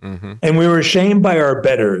 And we were shamed by our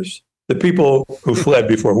betters, the people who fled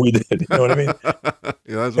before we did. You know what I mean?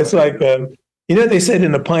 It's like... they said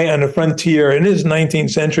on the frontier, in this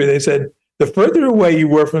 19th century, they said, the further away you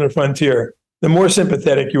were from the frontier, the more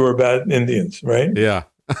sympathetic you were about Indians, right? Yeah.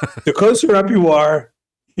 The closer up you are,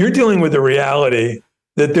 you're dealing with a reality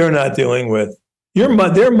that they're not dealing with.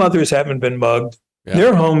 Their mothers haven't been mugged. Yeah.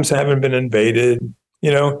 Their homes haven't been invaded.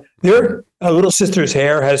 Their little sister's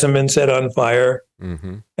hair hasn't been set on fire.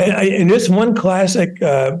 And this one classic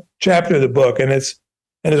chapter of the book, and it's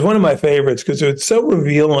one of my favorites because it's so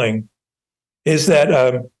revealing, is that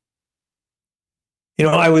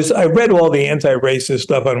I read all the anti-racist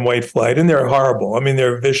stuff on white flight, and they're horrible. I mean,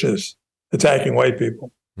 they're vicious, attacking white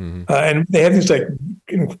people, and they have these like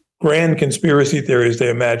grand conspiracy theories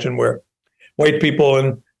they imagine where white people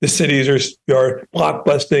in the cities are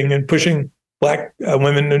blockbusting and pushing black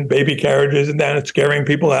women in baby carriages and down and scaring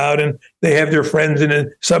people out, and they have their friends in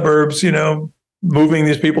the suburbs, moving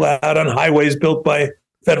these people out on highways built by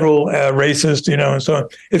federal racists, and so on.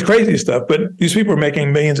 It's crazy stuff, but these people are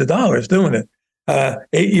making millions of dollars doing it.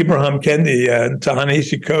 Ibrahim Kendi,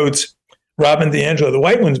 Ta-Nehisi Coates, Robin DiAngelo, the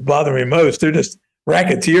white ones bother me most. They're just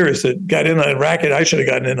racketeers that got in on a racket I should have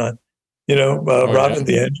gotten in on, Robin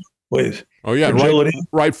DiAngelo, please. Oh, yeah,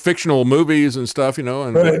 write fictional movies and stuff, and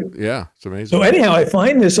it's amazing. So anyhow, I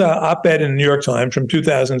find this op-ed in the New York Times from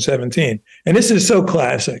 2017, and this is so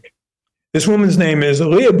classic. This woman's name is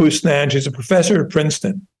Leah Bustan. She's a professor at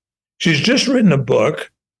Princeton. She's just written a book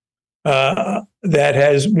that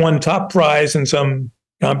has won top prize in some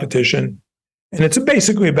competition. And it's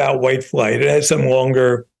basically about white flight. It has some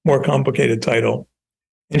longer, more complicated title.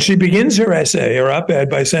 And she begins her essay, her op-ed,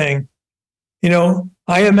 by saying,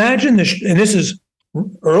 I imagine this, and this is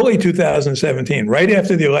early 2017, right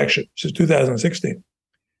after the election. This is 2016.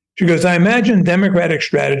 She goes, I imagine Democratic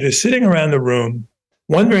strategists sitting around the room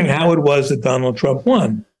wondering how it was that Donald Trump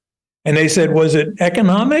won. And they said, was it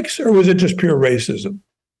economics or was it just pure racism?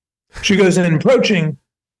 She goes, in approaching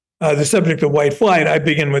the subject of white flight, I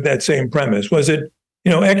begin with that same premise. Was it,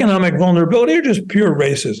 economic vulnerability or just pure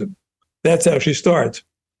racism? That's how she starts.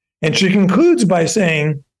 And she concludes by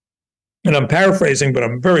saying, and I'm paraphrasing, but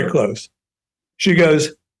I'm very close. She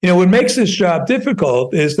goes, what makes this job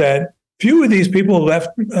difficult is that few of these people left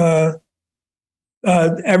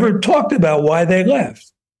ever talked about why they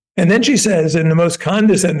left. And then she says, in the most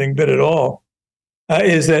condescending bit at all,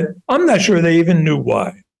 is that I'm not sure they even knew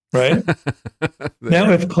why, right?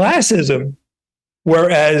 Now, if classism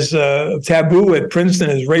were as taboo at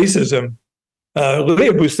Princeton as racism,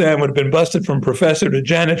 Leah Bustan would have been busted from professor to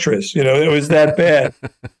janitress. It was that bad.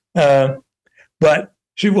 But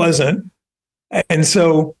she wasn't. And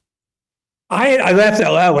so I laughed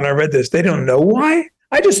out loud when I read this. They don't know why?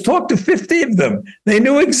 I just talked to 50 of them. They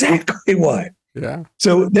knew exactly why. Yeah.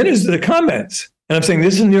 So then there's the comments. And I'm saying,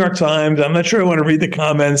 this is the New York Times. I'm not sure I want to read the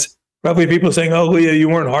comments. Probably people saying, oh, Leah, you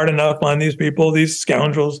weren't hard enough on these people, these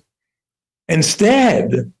scoundrels.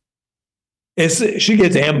 Instead, she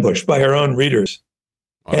gets ambushed by her own readers.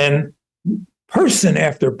 Oh. And person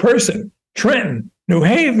after person, Trenton, New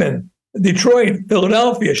Haven, Detroit,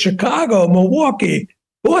 Philadelphia, Chicago, Milwaukee,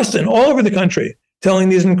 Boston, all over the country, telling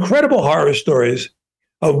these incredible horror stories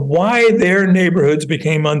of why their neighborhoods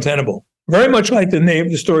became untenable. Very much like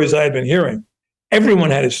the stories I had been hearing.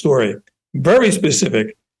 Everyone had a story, very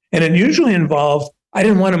specific. And it usually involved, I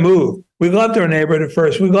didn't want to move. We loved our neighborhood at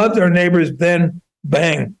first. We loved our neighbors, then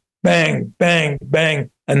bang, bang, bang,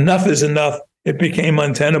 bang. Enough is enough. It became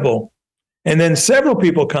untenable. And then several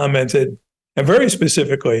people commented, and very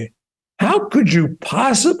specifically, how could you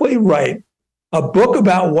possibly write a book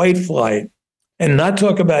about white flight and not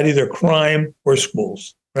talk about either crime or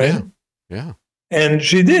schools, right? Yeah. And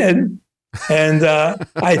she did. And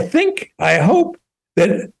I hope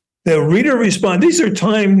that the reader response. These are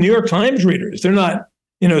New York Times readers. They're not,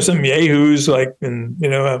 some yahoos like, reading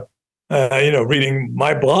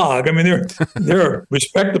my blog. I mean, they're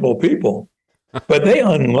respectable people, but they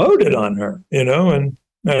unloaded on her, and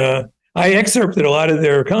I excerpted a lot of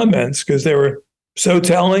their comments because they were so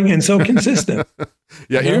telling and so consistent.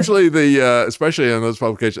 Usually especially in those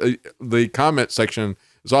publications, the comment section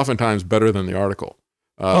is oftentimes better than the article.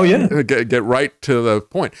 Get right to the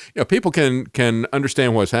point. People can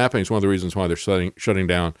understand what's happening. It's one of the reasons why they're shutting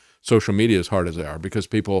down social media as hard as they are, because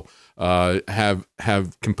people can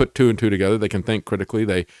put two and two together. They can think critically.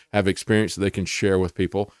 They have experience that they can share with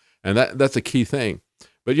people, and that's a key thing.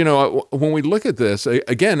 But when we look at this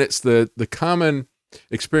again, it's the common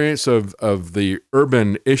experience of the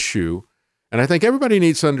urban issue, and I think everybody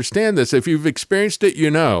needs to understand this. If you've experienced it,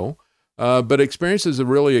 but experience is a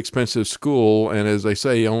really expensive school, and as they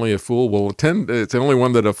say, only a fool will attend. It's the only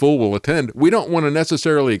one that a fool will attend. We don't want to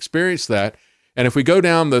necessarily experience that, and if we go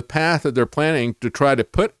down the path that they're planning to try to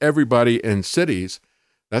put everybody in cities,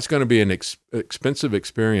 that's going to be an expensive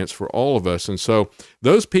experience for all of us. And so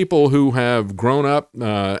those people who have grown up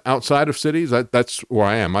outside of cities, that's where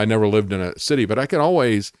I am. I never lived in a city, but I could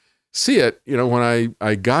always see it, when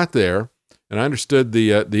I got there and I understood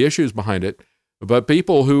the issues behind it. But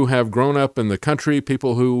people who have grown up in the country,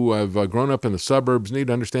 people who have grown up in the suburbs need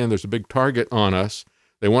to understand there's a big target on us.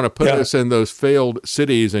 They want to put us in those failed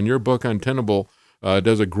cities, and your book, Untenable,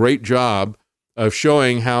 does a great job of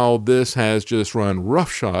showing how this has just run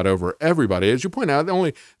roughshod over everybody. As you point out,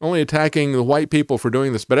 only attacking the white people for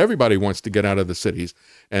doing this, but everybody wants to get out of the cities.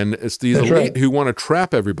 And it's these elite who want to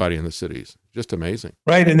trap everybody in the cities. Just amazing.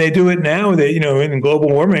 Right, and they do it now. They, in global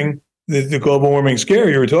warming, the global warming scare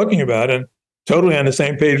you were talking about, and totally on the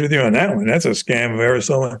same page with you on that one. That's a scam of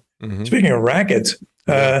aerosol. Mm-hmm. Speaking of rackets,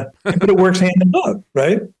 but it works hand in glove,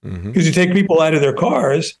 right? Because you take people out of their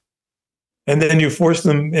cars, and then you force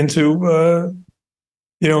them into,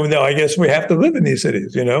 I guess we have to live in these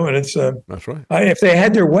cities, and it's that's right. If they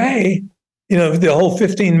had their way, the whole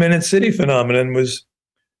 15-minute city phenomenon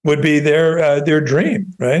would be their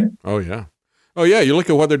dream, right? Oh yeah. You look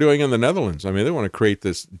at what they're doing in the Netherlands. I mean, they want to create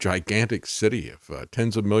this gigantic city of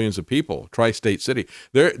tens of millions of people, tri-state city.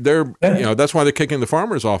 They're that's why they're kicking the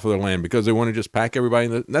farmers off of their land, because they want to just pack everybody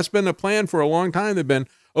in. That's been a plan for a long time. They've been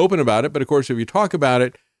open about it, but of course, if you talk about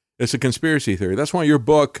it, it's a conspiracy theory. That's why your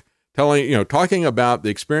book talking about the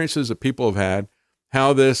experiences that people have had,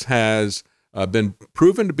 how this has been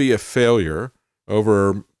proven to be a failure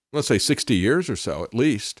over, let's say, 60 years or so, at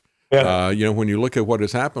least. Yeah. When you look at what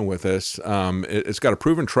has happened with this, it's got a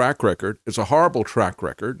proven track record. It's a horrible track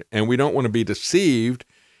record, and we don't want to be deceived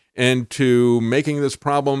into making this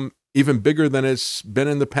problem even bigger than it's been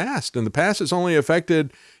in the past. In the past, it's only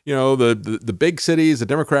affected, the big cities, the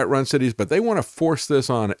Democrat-run cities, but they want to force this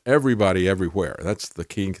on everybody everywhere. That's the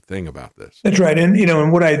key thing about this. That's right. And,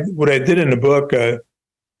 and what I did in the book,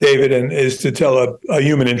 David, is to tell a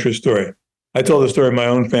human interest story. I told the story of my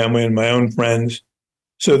own family and my own friends,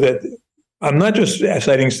 so that I'm not just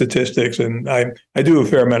citing statistics, and I do a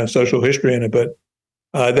fair amount of social history in it, but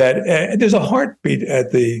that there's a heartbeat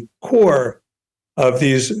at the core of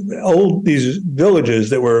these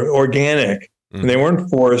villages that were organic, and they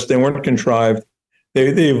weren't forced, they weren't contrived.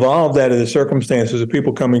 They evolved out of the circumstances of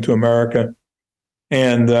people coming to America,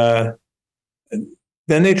 and then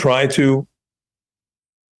they try to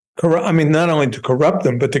not only to corrupt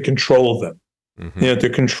them, but to control them. To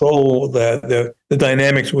control the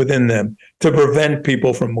dynamics within them, to prevent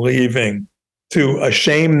people from leaving, to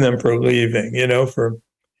shame them for leaving, to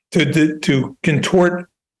contort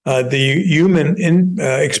the human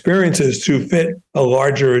experiences to fit a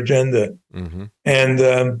larger agenda. And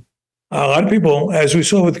a lot of people, as we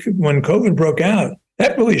saw when COVID broke out,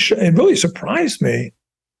 that it really surprised me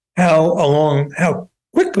how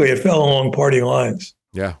quickly it fell along party lines.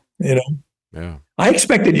 Yeah. Yeah. I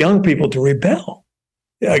expected young people to rebel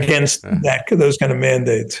against those kind of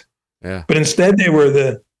mandates. Yeah. But instead, they were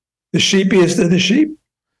the sheepiest of the sheep.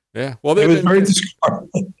 Yeah. Well, it was very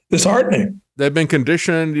disheartening. They've been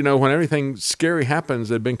conditioned, when everything scary happens,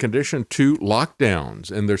 they've been conditioned to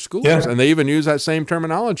lockdowns in their schools. Yeah. And they even use that same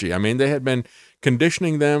terminology. I mean, they had been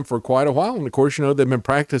conditioning them for quite a while. And of course, they've been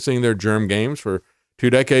practicing their germ games for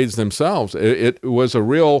 2 decades themselves. It was a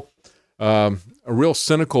real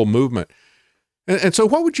cynical movement. And so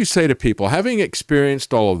what would you say to people, having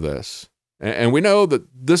experienced all of this, and we know that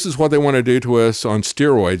this is what they want to do to us on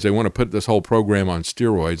steroids. They want to put this whole program on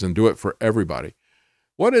steroids and do it for everybody.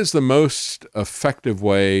 What is the most effective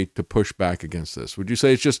way to push back against this? Would you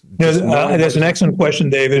say it's just... That's an excellent question,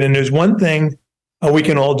 David. And there's one thing we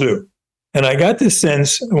can all do. And I got this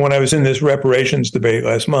sense when I was in this reparations debate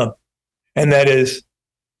last month, and that is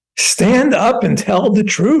stand up and tell the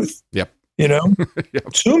truth. Yep. You know,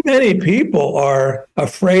 Yep. Too many people are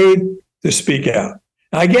afraid to speak out.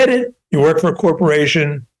 I get it. You work for a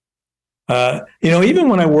corporation. Even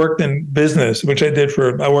when I worked in business, which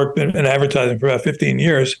I worked in advertising for about 15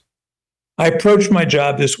 years, I approached my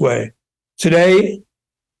job this way. Today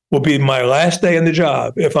will be my last day in the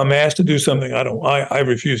job. If I'm asked to do something I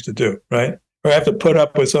refuse to do, right? Or I have to put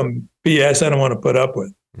up with some BS I don't want to put up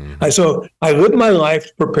with. Mm-hmm. So I live my life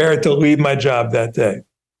prepared to leave my job that day.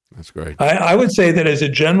 That's great. I would say that as a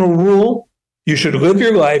general rule, you should live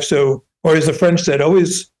your life. So, or as the French said,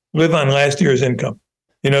 always live on last year's income.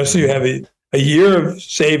 So you have a year of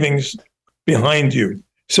savings behind you.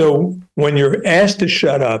 So when you're asked to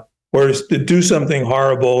shut up or to do something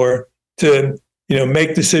horrible or to,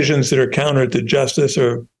 make decisions that are counter to justice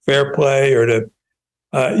or fair play or to,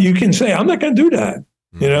 you can say, I'm not going to do that.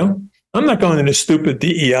 I'm not going into stupid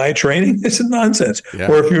DEI training. This is nonsense.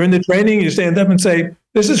 Yeah. Or if you're in the training, you stand up and say,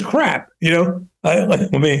 this is crap. You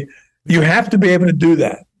have to be able to do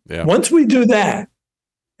that. Yeah. Once we do that,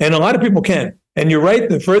 and a lot of people can, and you're right,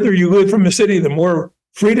 the further you live from a city, the more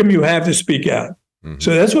freedom you have to speak out. Mm-hmm.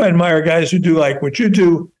 So that's why I admire guys who do like what you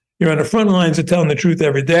do. You're on the front lines of telling the truth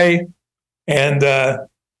every day. And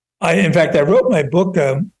in fact, I wrote my book,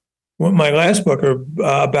 my last book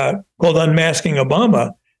called Unmasking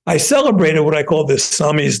Obama. I celebrated what I call the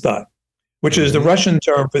samizdat, which is the Russian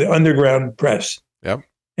term for the underground press. Yep.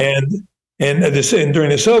 And during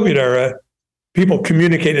the Soviet era, people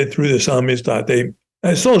communicated through the samizdat.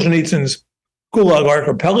 Solzhenitsyn's Gulag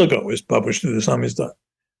Archipelago was published through the samizdat.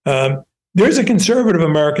 There's a conservative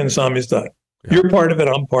American samizdat. Yeah. You're part of it.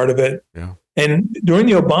 I'm part of it. Yeah. And during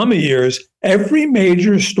the Obama years, every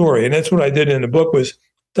major story, and that's what I did in the book, was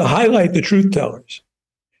to highlight the truth tellers,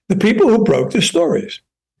 the people who broke the stories,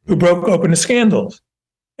 who broke open the scandals.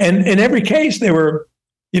 And in every case, they were,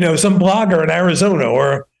 some blogger in Arizona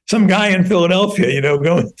or some guy in Philadelphia,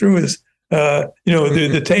 going through his,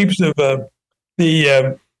 the tapes of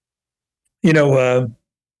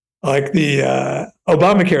like the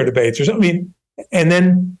Obamacare debates or something. And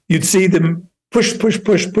then you'd see them push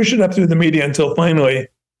it up through the media until finally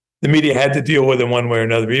the media had to deal with it one way or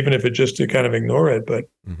another, even if it's just to kind of ignore it. But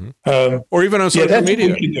or even on social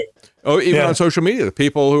media. On social media, the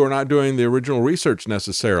people who are not doing the original research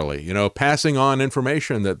necessarily, passing on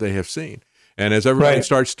information that they have seen. And as everybody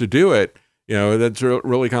starts to do it, that's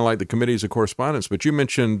really kind of like the committees of correspondence. But you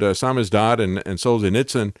mentioned Samizdat and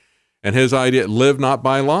Solzhenitsyn and his idea, live not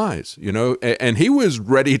by lies, and he was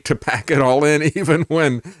ready to pack it all in even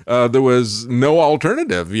when there was no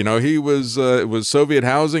alternative. He was, it was Soviet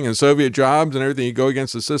housing and Soviet jobs and everything. You go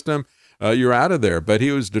against the system, you're out of there. But he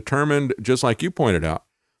was determined, just like you pointed out,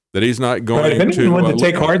 that he's not going to. If anyone wanted to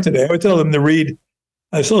take heart today, I would tell them to read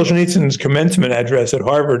Solzhenitsyn's commencement address at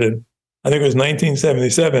Harvard in, I think it was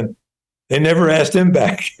 1977. They never asked him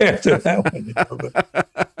back after that one.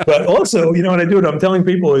 But also, what I do, what I'm telling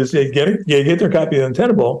people is they get their copy of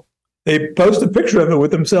Untenable, they post a picture of it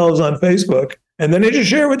with themselves on Facebook, and then they just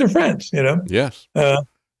share it with their friends, Yes.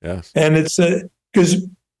 Yes. And it's because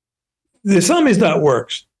the samizdat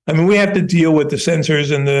works. I mean, we have to deal with the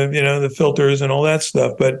censors and the filters and all that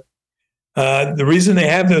stuff. But the reason they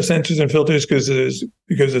have those censors and filters is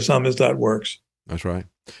because the samizdat works. That's right.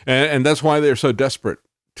 And that's why they're so desperate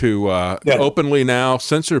to openly now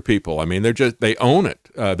censor people. I mean, they own it.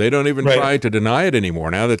 They don't even try to deny it anymore.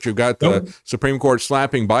 Now that you've got the Supreme Court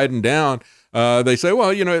slapping Biden down, they say, well,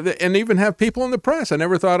 and even have people in the press. I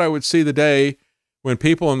never thought I would see the day when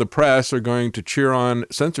people in the press are going to cheer on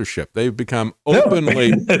censorship. They've become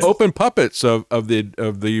open puppets of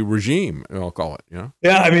the regime, I'll call it.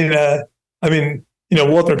 Yeah, I mean,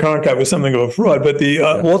 Walter Cronkite was something of a fraud, but the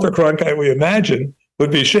Walter Cronkite we imagine would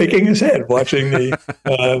be shaking his head watching the,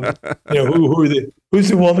 who's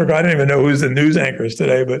the Walter Cronkite? I don't even know who's the news anchors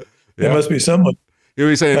today, but there must be someone. You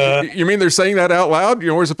mean they're saying that out loud?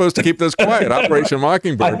 We're supposed to keep this quiet. Operation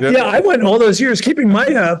Mockingbird. I went all those years keeping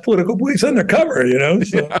my political beliefs undercover,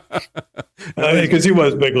 because he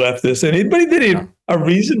was a big leftist, but he did a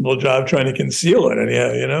reasonable job trying to conceal it.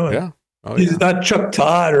 Anyhow, he's not Chuck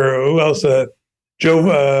Todd or who else.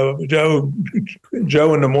 Joe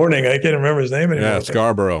in the morning. I can't remember his name anymore. Yeah,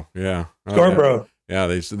 Scarborough. Yeah, Scarborough. Yeah,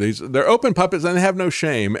 these they're open puppets and they have no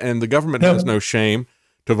shame, and the government has no shame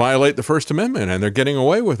to violate the First Amendment, and they're getting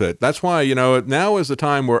away with it. That's why now is the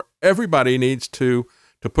time where everybody needs to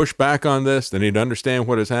push back on this. They need to understand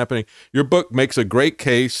what is happening. Your book makes a great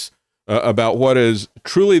case about what is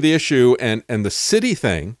truly the issue and the city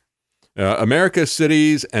thing, America's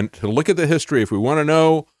cities, and to look at the history. If we want to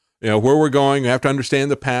know where we're going. You have to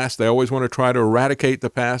understand the past. They always want to try to eradicate the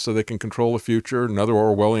past so they can control the future. Another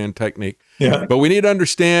Orwellian technique. Yeah. But we need to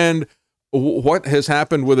understand what has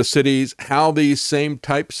happened with the cities, how these same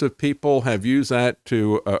types of people have used that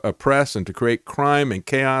to oppress and to create crime and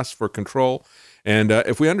chaos for control. And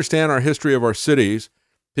if we understand our history of our cities,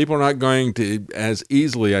 people are not going to as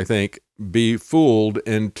easily, I think, be fooled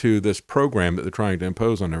into this program that they're trying to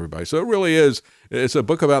impose on everybody. So it really is, it's a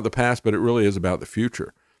book about the past, but it really is about the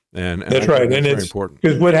future. And that's right. That's and very it's important.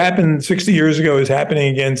 Because what happened 60 years ago is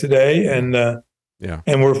happening again today. And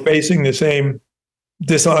and we're facing the same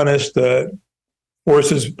dishonest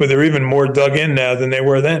forces, but they're even more dug in now than they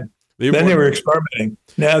were then. They were experimenting.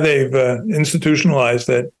 Now they've institutionalized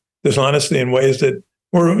that dishonesty in ways that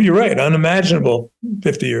were, you're right, unimaginable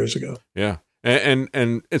 50 years ago. Yeah. And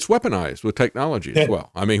it's weaponized with technology as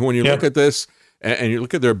well. I mean, when you look at this and you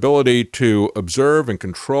look at their ability to observe and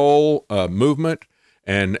control movement,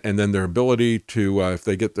 and then their ability to, if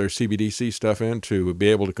they get their CBDC stuff in, to be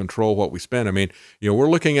able to control what we spend. I mean, we're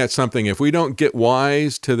looking at something, if we don't get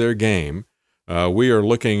wise to their game, we are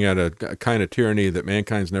looking at a kind of tyranny that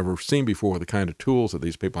mankind's never seen before, the kind of tools that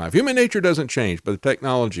these people have. Human nature doesn't change, but the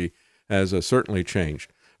technology has certainly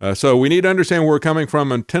changed. So we need to understand where we're coming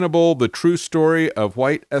from. Untenable, the true story of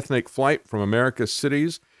white ethnic flight from America's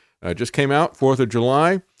cities. Just came out, 4th of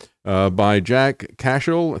July, by Jack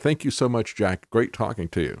Cashel. Thank you so much, Jack. Great talking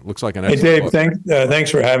to you. Looks like an excellent Dave, book.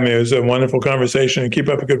 thanks for having me. It was a wonderful conversation, and keep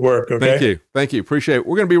up the good work, okay? Thank you. Appreciate it.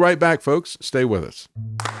 We're going to be right back, folks. Stay with us.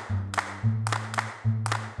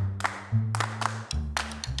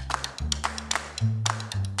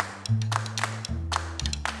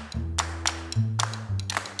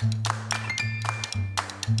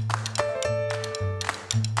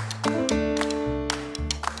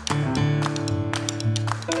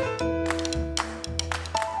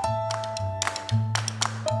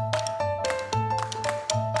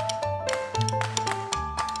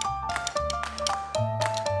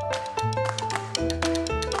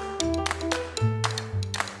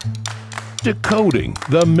 Decoding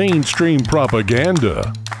the mainstream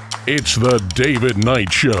propaganda. It's the David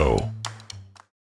Knight Show.